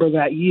we remember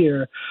that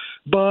year.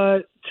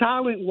 But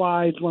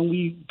talent-wise, when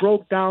we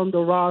broke down the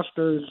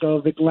rosters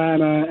of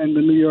Atlanta and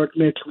the New York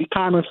Knicks, we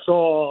kind of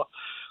saw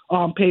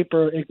on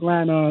paper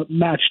Atlanta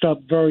matched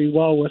up very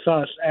well with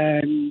us,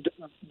 and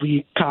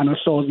we kind of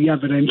saw the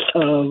evidence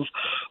of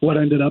what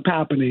ended up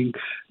happening.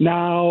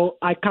 Now,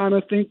 I kind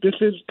of think this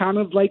is kind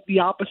of like the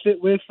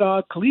opposite with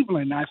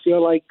Cleveland. I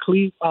feel like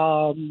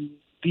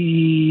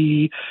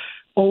the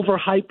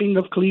overhyping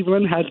of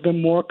Cleveland has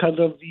been more because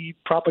of the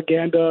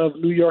propaganda of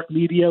New York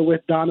media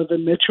with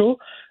Donovan Mitchell.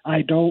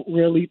 I don't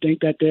really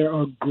think that they're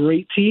a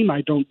great team.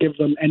 I don't give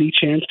them any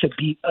chance to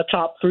beat a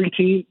top three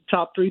team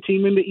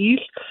in the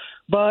East.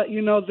 But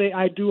you know,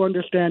 I do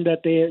understand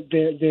that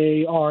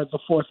they are the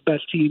fourth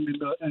best team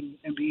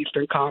in the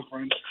Eastern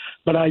Conference.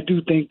 But I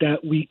do think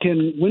that we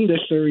can win this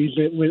series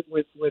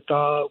with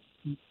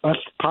us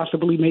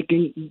possibly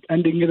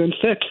ending it in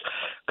 6,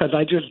 because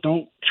I just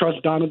don't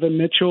trust Donovan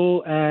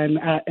Mitchell, and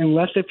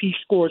unless if he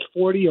scores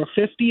 40 or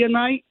 50 a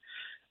night,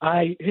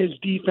 his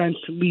defense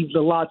leaves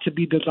a lot to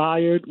be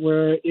desired.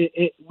 Where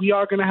we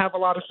are going to have a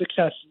lot of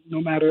success,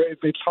 no matter if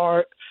it's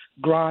Hart,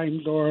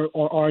 Grimes, or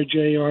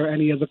RJ, or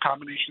any other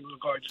combination of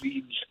guards we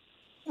use.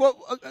 Well,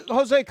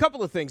 Jose, a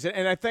couple of things,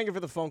 and I thank you for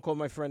the phone call,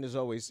 my friend, as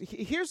always.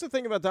 Here's the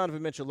thing about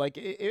Donovan Mitchell. Like,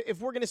 if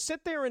we're going to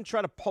sit there and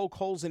try to poke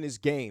holes in his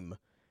game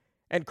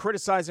and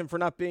criticize him for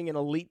not being an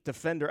elite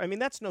defender, I mean,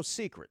 that's no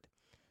secret.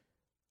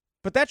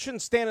 But that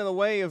shouldn't stand in the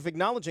way of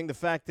acknowledging the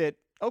fact that,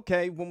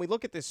 okay, when we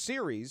look at this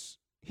series,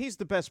 he's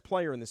the best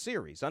player in the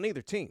series on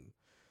either team.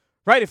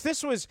 Right? If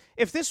this was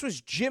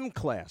gym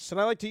class,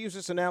 and I like to use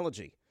this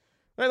analogy.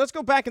 All right, let's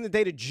go back in the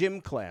day to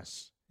gym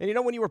class. And you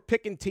know when you were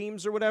picking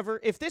teams or whatever?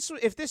 If this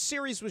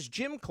series was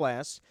gym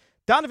class,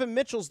 Donovan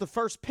Mitchell's the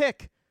first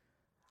pick.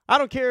 I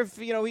don't care if,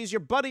 you know, he's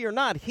your buddy or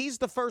not. He's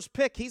the first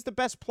pick. He's the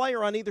best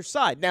player on either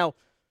side. Now,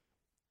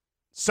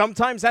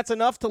 sometimes that's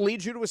enough to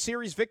lead you to a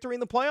series victory in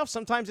the playoffs.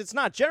 Sometimes it's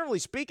not. Generally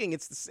speaking,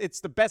 it's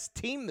the best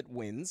team that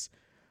wins.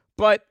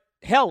 But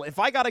hell, if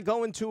I got to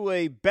go into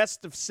a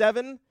best of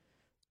 7,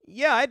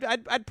 yeah,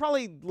 I'd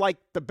probably like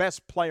the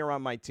best player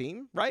on my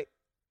team, right?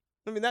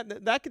 I mean,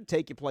 that could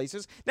take you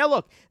places. Now,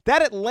 look,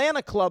 that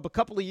Atlanta club a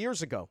couple of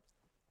years ago,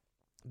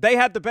 they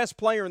had the best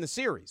player in the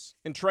series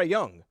in Trae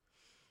Young.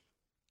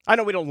 I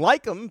know we don't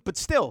like him, but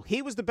still,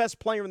 he was the best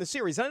player in the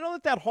series. And I know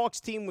that Hawks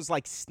team was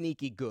like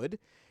sneaky good,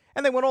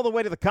 and they went all the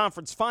way to the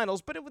conference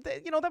finals. But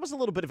that was a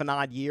little bit of an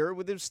odd year.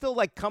 It was still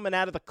like coming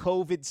out of the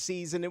COVID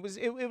season. It was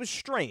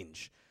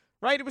strange,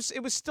 right?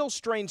 It was still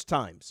strange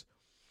times.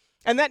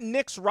 And that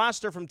Knicks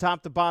roster from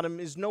top to bottom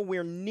is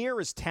nowhere near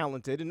as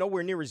talented and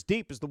nowhere near as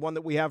deep as the one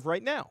that we have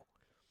right now.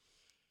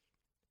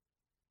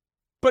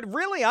 But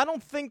really, I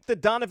don't think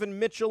that Donovan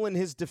Mitchell and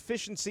his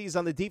deficiencies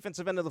on the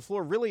defensive end of the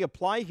floor really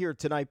apply here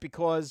tonight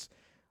because,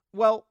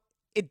 well,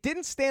 it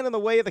didn't stand in the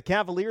way of the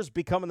Cavaliers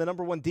becoming the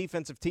number one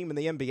defensive team in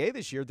the NBA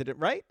this year, did it,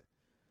 right?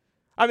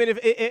 I mean,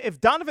 if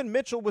Donovan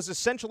Mitchell was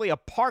essentially a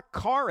parked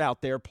car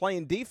out there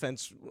playing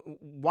defense,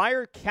 why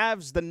are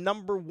Cavs the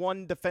number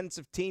one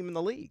defensive team in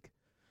the league?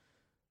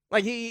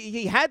 Like,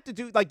 he had to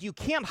do, like, you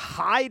can't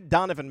hide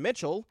Donovan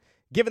Mitchell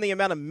given the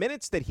amount of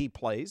minutes that he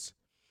plays.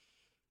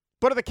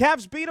 But are the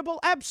Cavs beatable?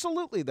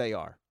 Absolutely they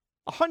are.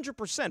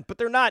 100%. But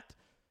they're not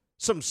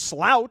some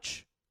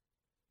slouch.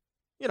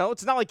 You know,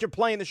 it's not like you're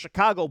playing the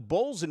Chicago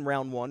Bulls in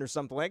round one or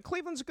something like that.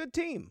 Cleveland's a good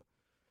team.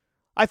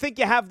 I think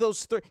you have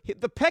those three.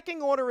 The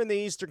pecking order in the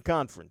Eastern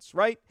Conference,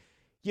 right?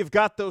 You've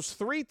got those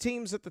three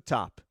teams at the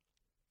top.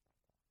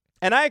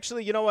 And I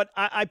actually, you know what?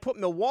 I put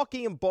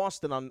Milwaukee and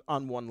Boston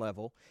on one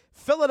level.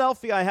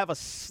 Philadelphia, I have a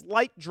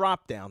slight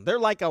drop down. They're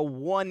like a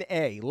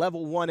 1A,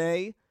 level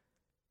 1A.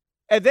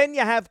 And then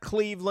you have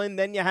Cleveland,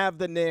 then you have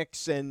the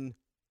Knicks, and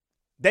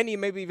then you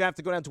maybe even have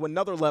to go down to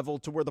another level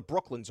to where the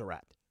Brooklyns are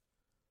at.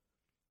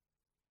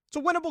 It's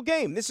a winnable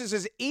game. This is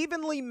as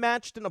evenly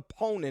matched an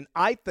opponent,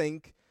 I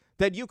think,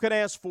 that you could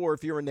ask for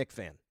if you're a Knicks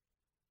fan.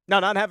 Now,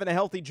 not having a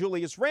healthy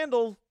Julius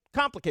Randle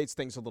complicates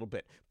things a little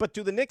bit. But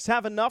do the Knicks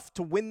have enough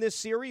to win this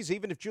series,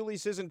 even if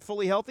Julius isn't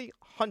fully healthy?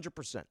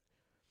 100%.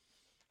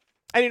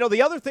 And, you know,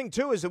 the other thing,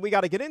 too, is that we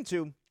got to get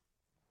into,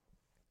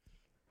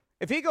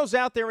 if he goes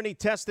out there and he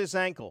tests this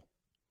ankle,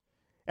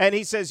 and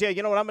he says, yeah,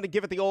 you know what, I'm going to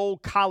give it the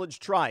old college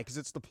try because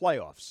it's the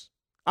playoffs.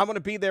 I'm going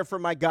to be there for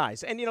my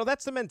guys. And, you know,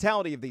 that's the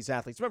mentality of these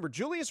athletes. Remember,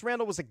 Julius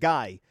Randle was a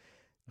guy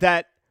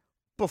that,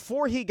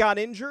 before he got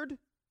injured,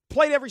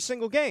 played every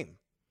single game.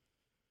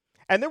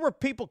 And there were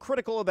people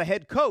critical of the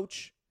head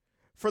coach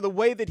for the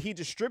way that he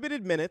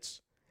distributed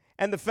minutes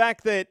and the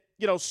fact that,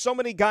 you know, so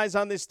many guys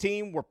on this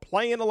team were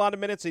playing a lot of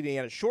minutes and he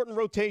had a shortened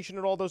rotation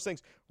and all those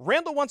things.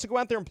 Randle wants to go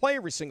out there and play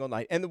every single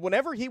night. And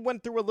whenever he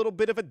went through a little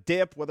bit of a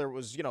dip, whether it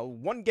was, you know,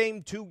 1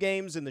 game, 2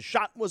 games, and the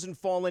shot wasn't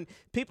falling,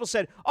 people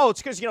said, oh,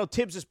 it's because, you know,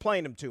 Tibbs is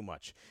playing him too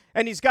much.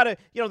 And he's got to,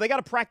 you know, they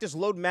got to practice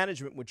load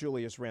management with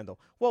Julius Randle.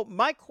 Well,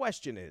 my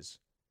question is,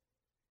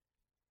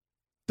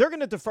 they're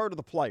going to defer to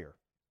the player.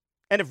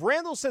 And if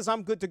Randle says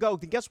I'm good to go,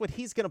 then guess what?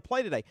 He's going to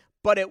play today.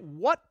 But at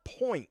what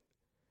point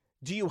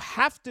do you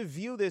have to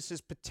view this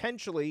as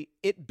potentially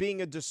it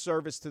being a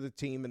disservice to the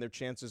team and their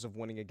chances of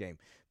winning a game?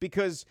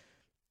 Because,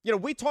 you know,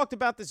 we talked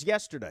about this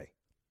yesterday,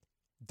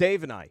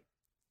 Dave and I.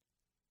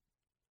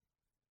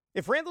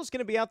 If Randle's going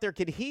to be out there,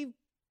 could he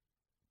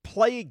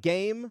play a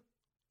game,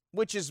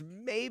 which is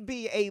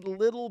maybe a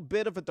little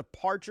bit of a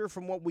departure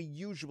from what we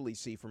usually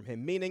see from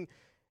him? Meaning,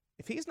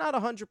 if he's not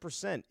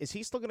 100%, is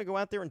he still going to go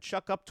out there and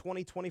chuck up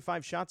 20,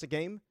 25 shots a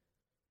game,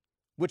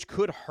 which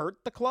could hurt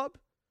the club?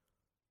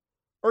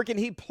 Or can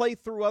he play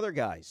through other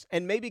guys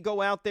and maybe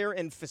go out there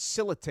and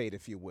facilitate,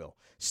 if you will?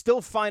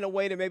 Still find a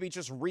way to maybe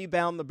just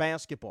rebound the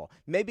basketball.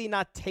 Maybe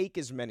not take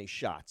as many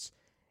shots.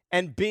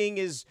 And being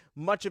as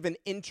much of an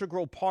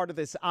integral part of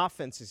this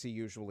offense as he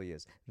usually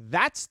is.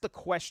 That's the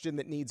question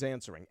that needs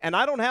answering. And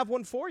I don't have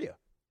one for you.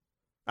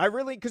 I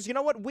really, because you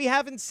know what? We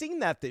haven't seen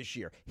that this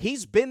year.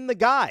 He's been the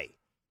guy.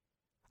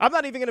 I'm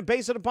not even going to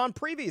base it upon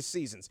previous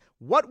seasons.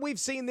 What we've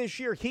seen this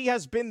year, he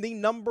has been the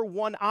number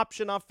one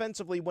option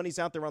offensively when he's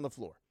out there on the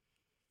floor.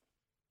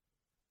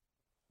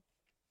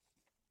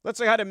 Let's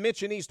say hi to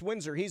Mitch in East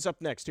Windsor. He's up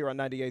next here on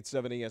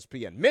 98.7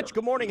 ESPN. Mitch,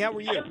 good morning. How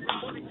are you?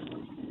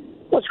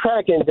 What's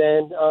cracking,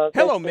 Dan?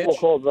 Hello, Mitch.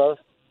 Call, brother.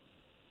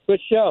 Good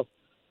show.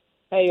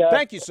 Hey,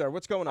 thank you, sir.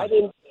 What's going on? I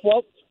think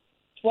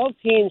 12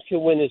 teams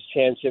can win this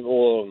championship,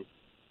 or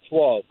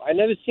 12. I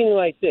never seen it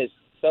like this.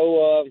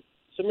 So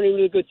many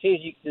really good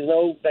teams. There's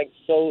no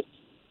so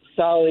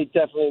solidly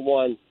definitely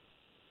won.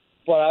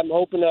 But I'm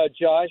hoping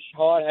Josh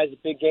Hart has a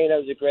big game. That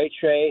was a great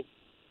trade.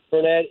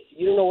 Burnett,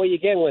 you don't know what you're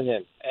getting with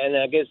him. And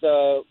I guess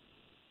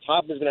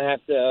Hopper's going to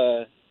have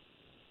to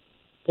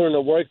put in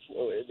the work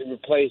to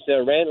replace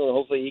Randall, and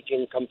hopefully he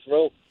can come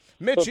through.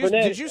 Mitch,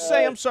 did you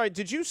say, I'm sorry,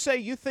 did you say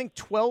you think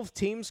 12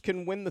 teams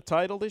can win the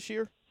title this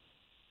year?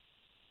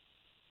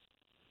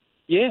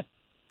 Yeah.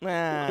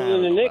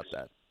 Including the Knicks.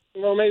 That.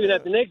 Well, maybe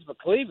not the Knicks, but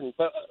Cleveland.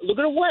 But look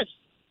at the West.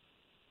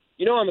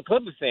 You know I'm a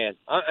Clipper fan.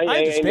 I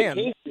understand.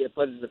 I be a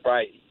pleasant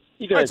surprise.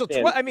 You can all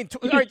understand. So,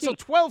 so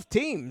 12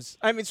 teams.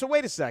 I mean, so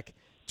wait a sec.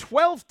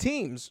 12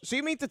 teams. So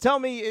you mean to tell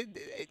me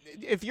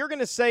if you're going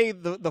to say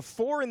the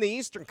 4 in the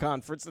Eastern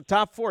Conference, the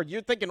top 4,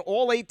 you're thinking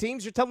all 8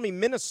 teams? You're telling me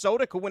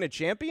Minnesota could win a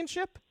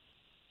championship?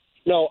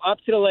 No, up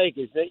to the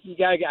Lakers. You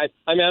gotta get.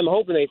 I mean, I'm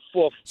hoping they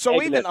fall.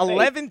 So even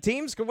 11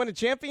 teams can win a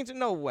championship?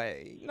 No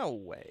way. No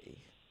way.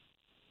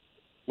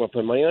 Want to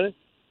put money on it?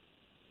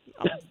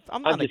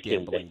 I'm not a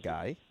gambling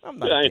guy. I'm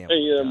not a gambling guy.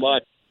 You're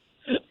much.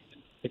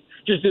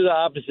 Just do the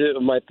opposite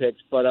of my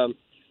picks. But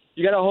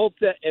you got to hope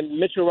that and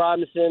Mitchell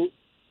Robinson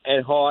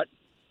and Hart,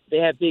 they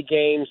have big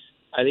games.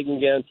 I think we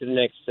can get them to the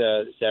next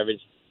series.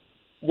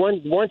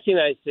 One team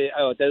I say,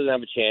 it doesn't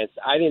have a chance.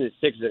 I think the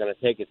Sixers are going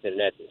to take it to the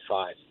Nets in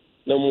 5.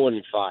 No more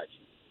than 5.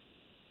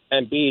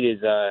 Embiid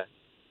is,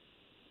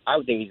 I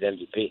would think he's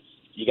MVP.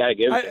 You got to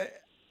give it.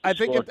 I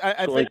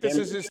think this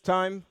is his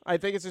time. I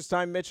think it's his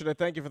time, Mitch, and I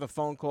thank you for the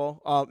phone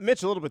call.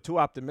 Mitch, a little bit too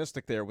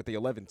optimistic there with the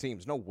 11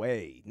 teams. No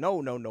way. No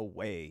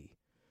way.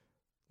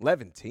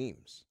 11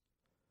 teams.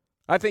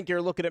 I think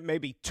you're looking at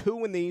maybe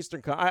 2 in the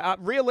Eastern Conference.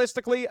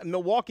 Realistically,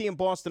 Milwaukee and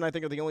Boston, I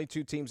think, are the only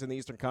 2 teams in the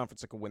Eastern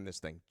Conference that can win this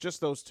thing. Just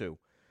those 2.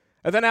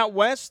 And then out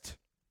West,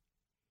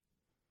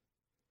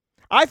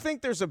 I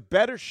think there's a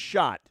better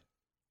shot.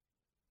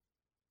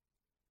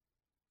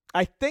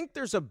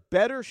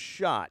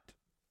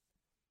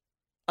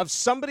 Of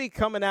somebody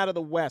coming out of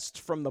the West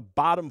from the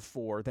bottom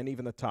 4 than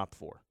even the top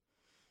 4.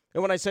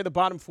 And when I say the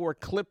bottom 4,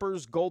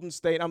 Clippers, Golden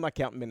State, I'm not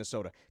counting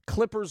Minnesota,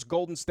 Clippers,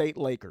 Golden State,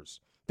 Lakers,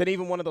 than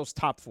even one of those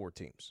top 4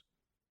 teams.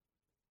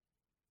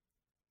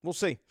 We'll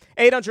see.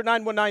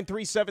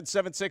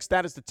 800-919-3776,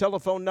 that is the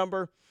telephone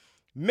number.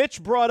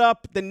 Mitch brought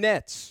up the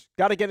Nets.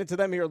 Got to get into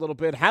them here a little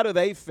bit. How do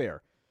they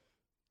fare?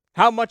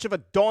 How much of a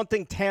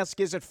daunting task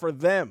is it for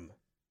them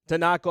to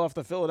knock off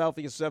the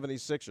Philadelphia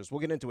 76ers?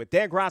 We'll get into it.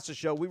 Dan Graca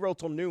Show. We roll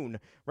till noon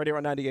right here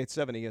on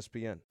 98.7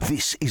 ESPN.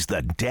 This is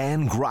the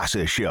Dan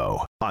Graca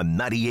Show on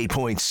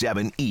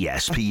 98.7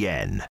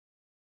 ESPN.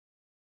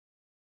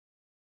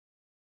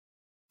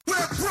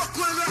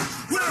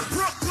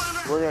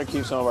 We're going to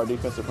keep some of our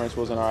defensive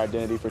principles and our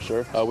identity for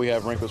sure. We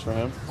have wrinkles for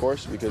him, of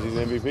course, because he's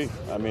MVP.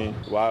 I mean,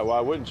 why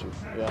wouldn't you?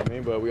 You know what I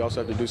mean? But we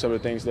also have to do some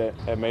of the things that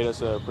have made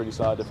us a pretty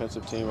solid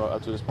defensive team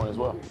up to this point as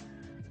well.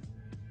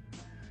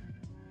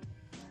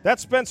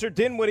 That's Spencer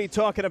Dinwiddie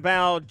talking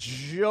about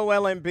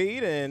Joel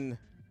Embiid and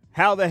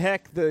how the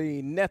heck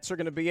the Nets are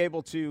going to be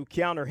able to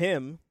counter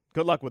him.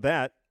 Good luck with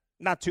that.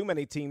 Not too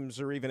many teams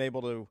are even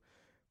able to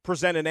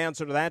present an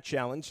answer to that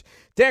challenge.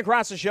 Dan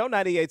Graca Show,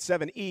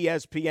 98.7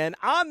 ESPN.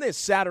 On this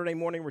Saturday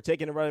morning, we're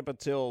taking it right up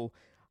until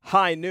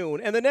high noon,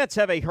 and the Nets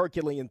have a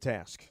Herculean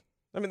task.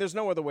 I mean, there's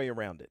no other way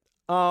around it.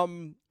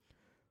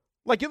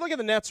 Like, you look at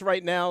the Nets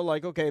right now,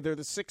 like, okay, they're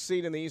the 6th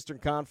seed in the Eastern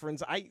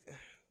Conference.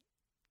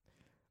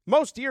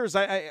 Most years,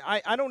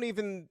 I don't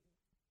even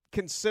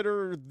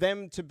consider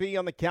them to be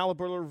on the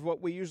caliber of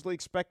what we usually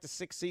expect a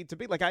 6th seed to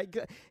be. Like,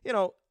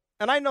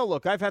 and I know,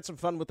 look, I've had some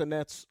fun with the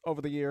Nets over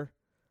the year.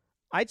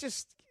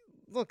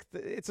 Look,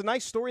 it's a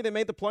nice story they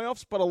made the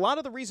playoffs, but a lot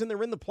of the reason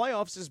they're in the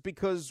playoffs is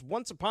because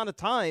once upon a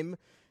time,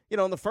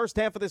 in the first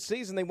half of this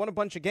season, they won a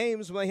bunch of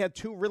games when they had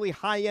 2 really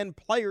high-end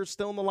players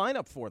still in the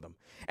lineup for them.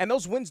 And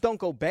those wins don't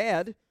go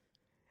bad.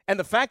 And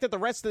the fact that the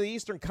rest of the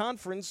Eastern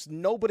Conference,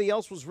 nobody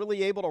else was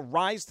really able to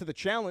rise to the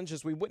challenge,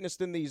 as we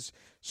witnessed in these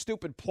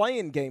stupid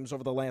play-in games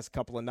over the last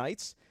couple of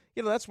nights,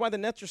 that's why the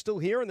Nets are still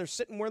here and they're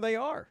sitting where they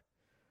are.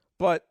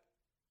 But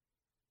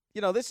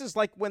this is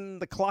like when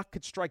the clock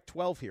could strike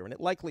 12 here, and it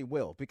likely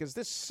will, because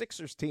this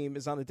Sixers team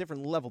is on a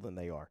different level than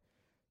they are.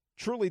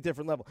 Truly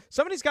different level.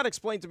 Somebody's got to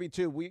explain to me,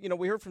 too.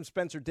 We heard from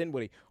Spencer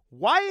Dinwiddie.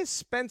 Why is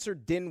Spencer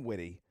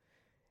Dinwiddie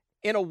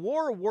in a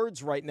war of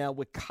words right now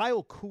with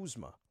Kyle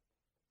Kuzma?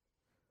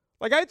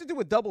 Like, I had to do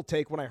a double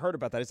take when I heard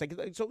about that. It's like,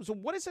 so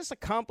what is this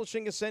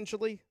accomplishing,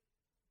 essentially?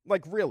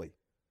 Like, really?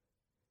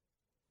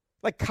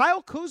 Like,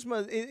 Kyle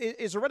Kuzma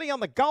is already on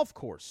the golf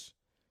course.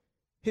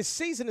 His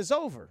season is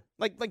over.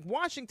 Like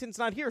Washington's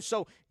not here,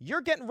 so you're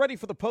getting ready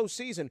for the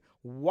postseason.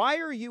 Why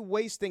are you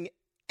wasting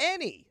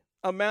any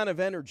amount of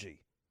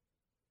energy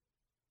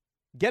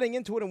getting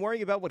into it and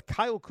worrying about what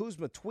Kyle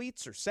Kuzma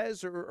tweets or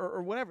says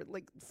or whatever?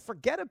 Like,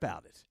 forget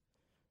about it.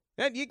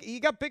 And you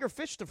got bigger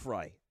fish to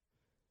fry.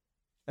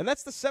 And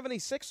that's the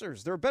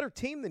 76ers. They're a better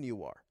team than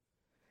you are.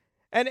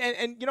 And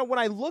when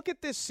I look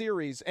at this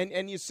series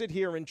and you sit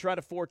here and try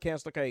to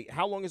forecast, okay,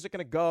 how long is it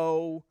going to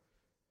go?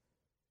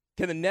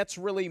 Can the Nets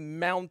really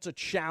mount a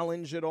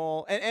challenge at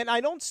all? And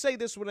I don't say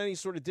this with any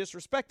sort of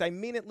disrespect. I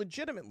mean it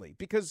legitimately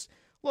because,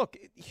 look,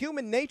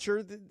 human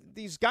nature,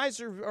 these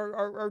guys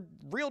are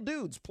real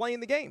dudes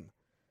playing the game.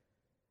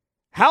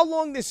 How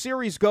long this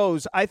series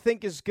goes, I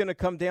think, is going to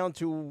come down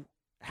to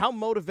how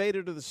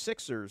motivated are the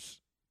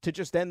Sixers to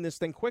just end this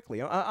thing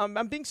quickly.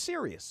 I'm being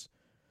serious,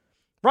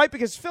 right?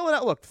 Because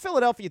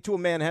Philadelphia to a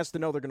man has to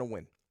know they're going to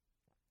win.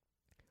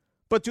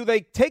 But do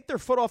they take their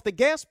foot off the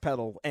gas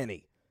pedal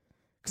any?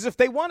 Because if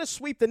they want to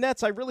sweep the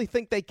Nets, I really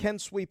think they can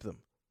sweep them.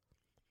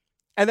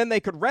 And then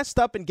they could rest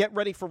up and get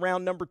ready for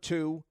round number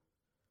 2.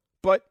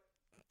 But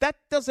that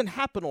doesn't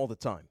happen all the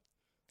time.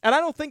 And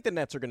I don't think the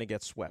Nets are going to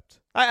get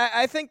swept.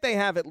 I think they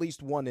have at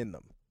least one in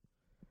them.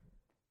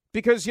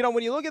 Because,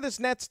 when you look at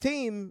this Nets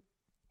team,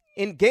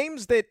 in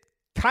games that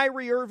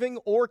Kyrie Irving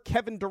or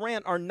Kevin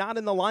Durant are not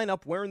in the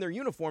lineup wearing their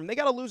uniform, they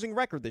got a losing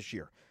record this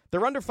year.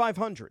 They're under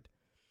 500.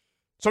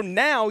 So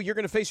now you're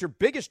going to face your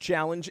biggest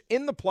challenge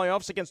in the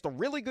playoffs against a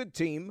really good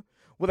team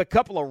with a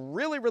couple of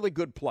really, really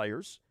good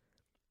players.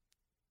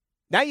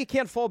 Now you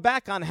can't fall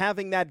back on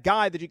having that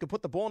guy that you can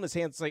put the ball in his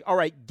hands and say, all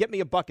right, get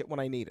me a bucket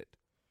when I need it.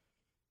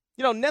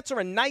 You know, Nets are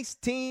a nice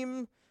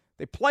team.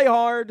 They play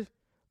hard,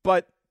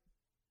 but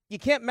you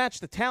can't match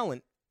the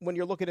talent when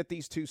you're looking at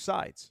these two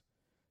sides.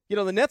 You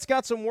know, the Nets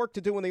got some work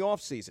to do in the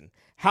offseason.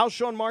 How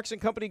Sean Marks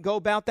and company go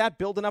about that,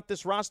 building up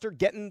this roster,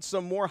 getting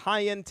some more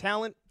high-end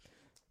talent,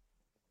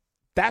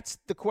 that's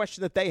the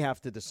question that they have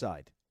to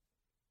decide,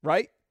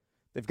 right?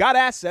 They've got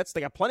assets.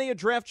 They got plenty of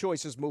draft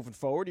choices moving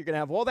forward. You're going to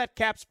have all that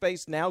cap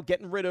space now,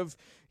 getting rid of,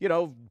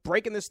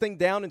 breaking this thing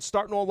down and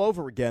starting all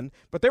over again.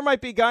 But there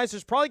might be guys,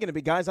 there's probably going to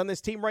be guys on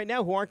this team right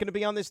now who aren't going to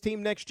be on this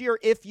team next year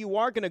if you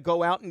are going to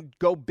go out and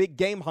go big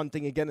game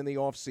hunting again in the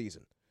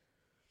offseason.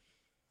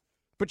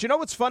 But you know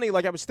what's funny?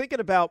 Like, I was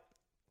thinking about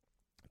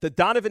the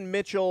Donovan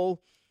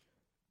Mitchell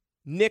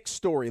Knicks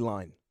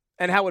storyline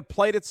and how it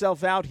played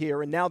itself out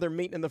here, and now they're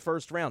meeting in the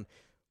first round.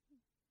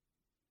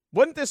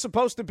 Wasn't this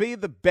supposed to be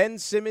the Ben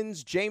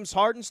Simmons, James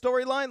Harden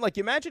storyline? Like,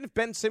 imagine if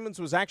Ben Simmons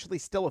was actually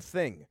still a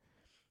thing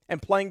and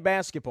playing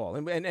basketball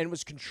and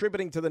was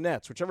contributing to the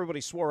Nets, which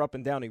everybody swore up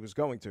and down he was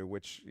going to,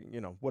 which,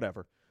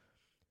 whatever.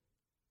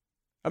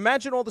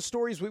 Imagine all the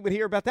stories we would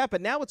hear about that,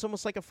 but now it's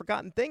almost like a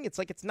forgotten thing. It's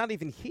like it's not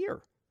even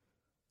here.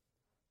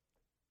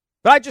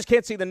 But I just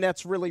can't see the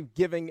Nets really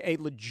giving a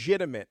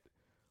legitimate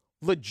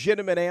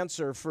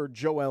answer for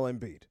Joel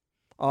Embiid.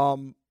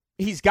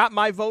 He's got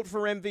my vote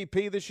for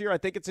MVP this year. I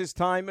think it's his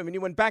time. I mean,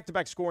 you win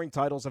back-to-back scoring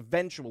titles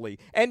eventually,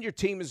 and your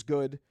team is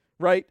good,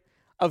 right?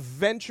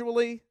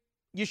 Eventually,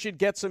 you should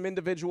get some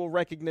individual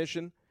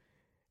recognition,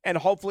 and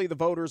hopefully the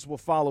voters will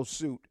follow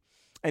suit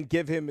and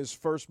give him his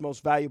first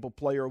most valuable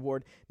player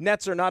award.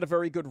 Nets are not a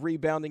very good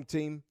rebounding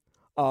team.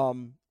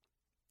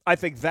 I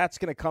think that's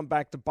going to come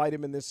back to bite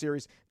him in this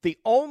series. The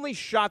only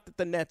shot that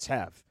the Nets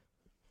have,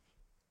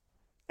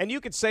 and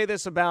you could say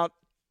this about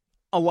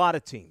a lot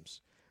of teams,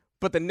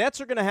 but the Nets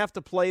are going to have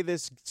to play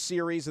this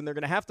series, and they're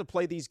going to have to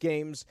play these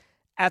games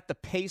at the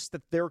pace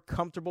that they're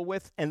comfortable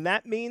with. And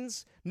that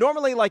means,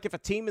 normally, like if a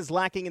team is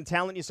lacking in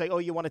talent, you say, oh,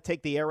 you want to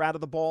take the air out of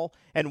the ball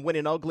and win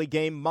an ugly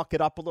game, muck it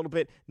up a little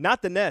bit.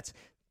 Not the Nets.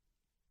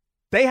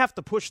 They have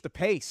to push the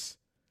pace.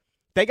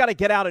 They got to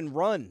get out and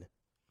run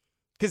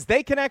because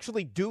they can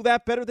actually do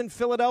that better than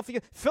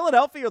Philadelphia.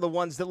 Philadelphia are the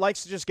ones that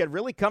likes to just get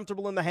really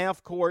comfortable in the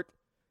half court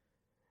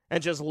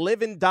and just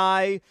live and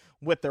die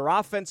with their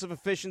offensive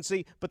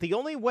efficiency. But the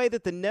only way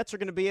that the Nets are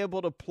going to be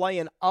able to play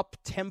an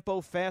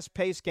up-tempo,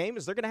 fast-paced game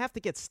is they're going to have to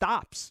get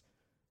stops.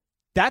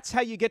 That's how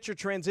you get your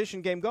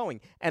transition game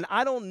going. And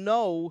I don't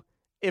know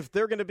if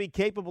they're going to be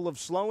capable of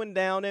slowing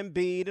down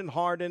Embiid and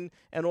Harden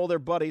and all their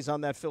buddies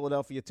on that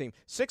Philadelphia team.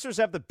 Sixers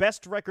have the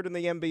best record in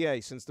the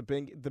NBA since the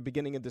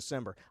beginning of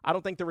December. I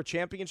don't think they're a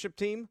championship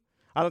team.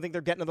 I don't think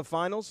they're getting to the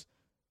finals.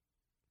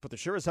 But they're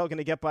sure as hell going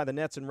to get by the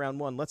Nets in round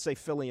one. Let's say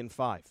Philly in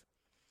 5.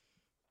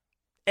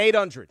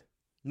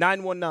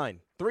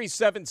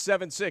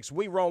 800-919-3776.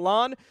 We roll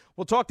on.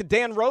 We'll talk to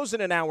Dan Rosen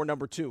in hour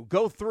number 2.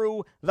 Go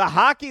through the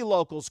hockey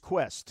locals'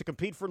 quest to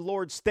compete for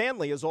Lord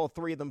Stanley as all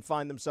three of them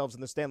find themselves in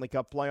the Stanley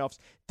Cup playoffs.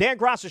 Dan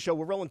Grassa Show.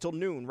 We're rolling until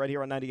noon right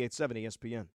here on 98.7 ESPN.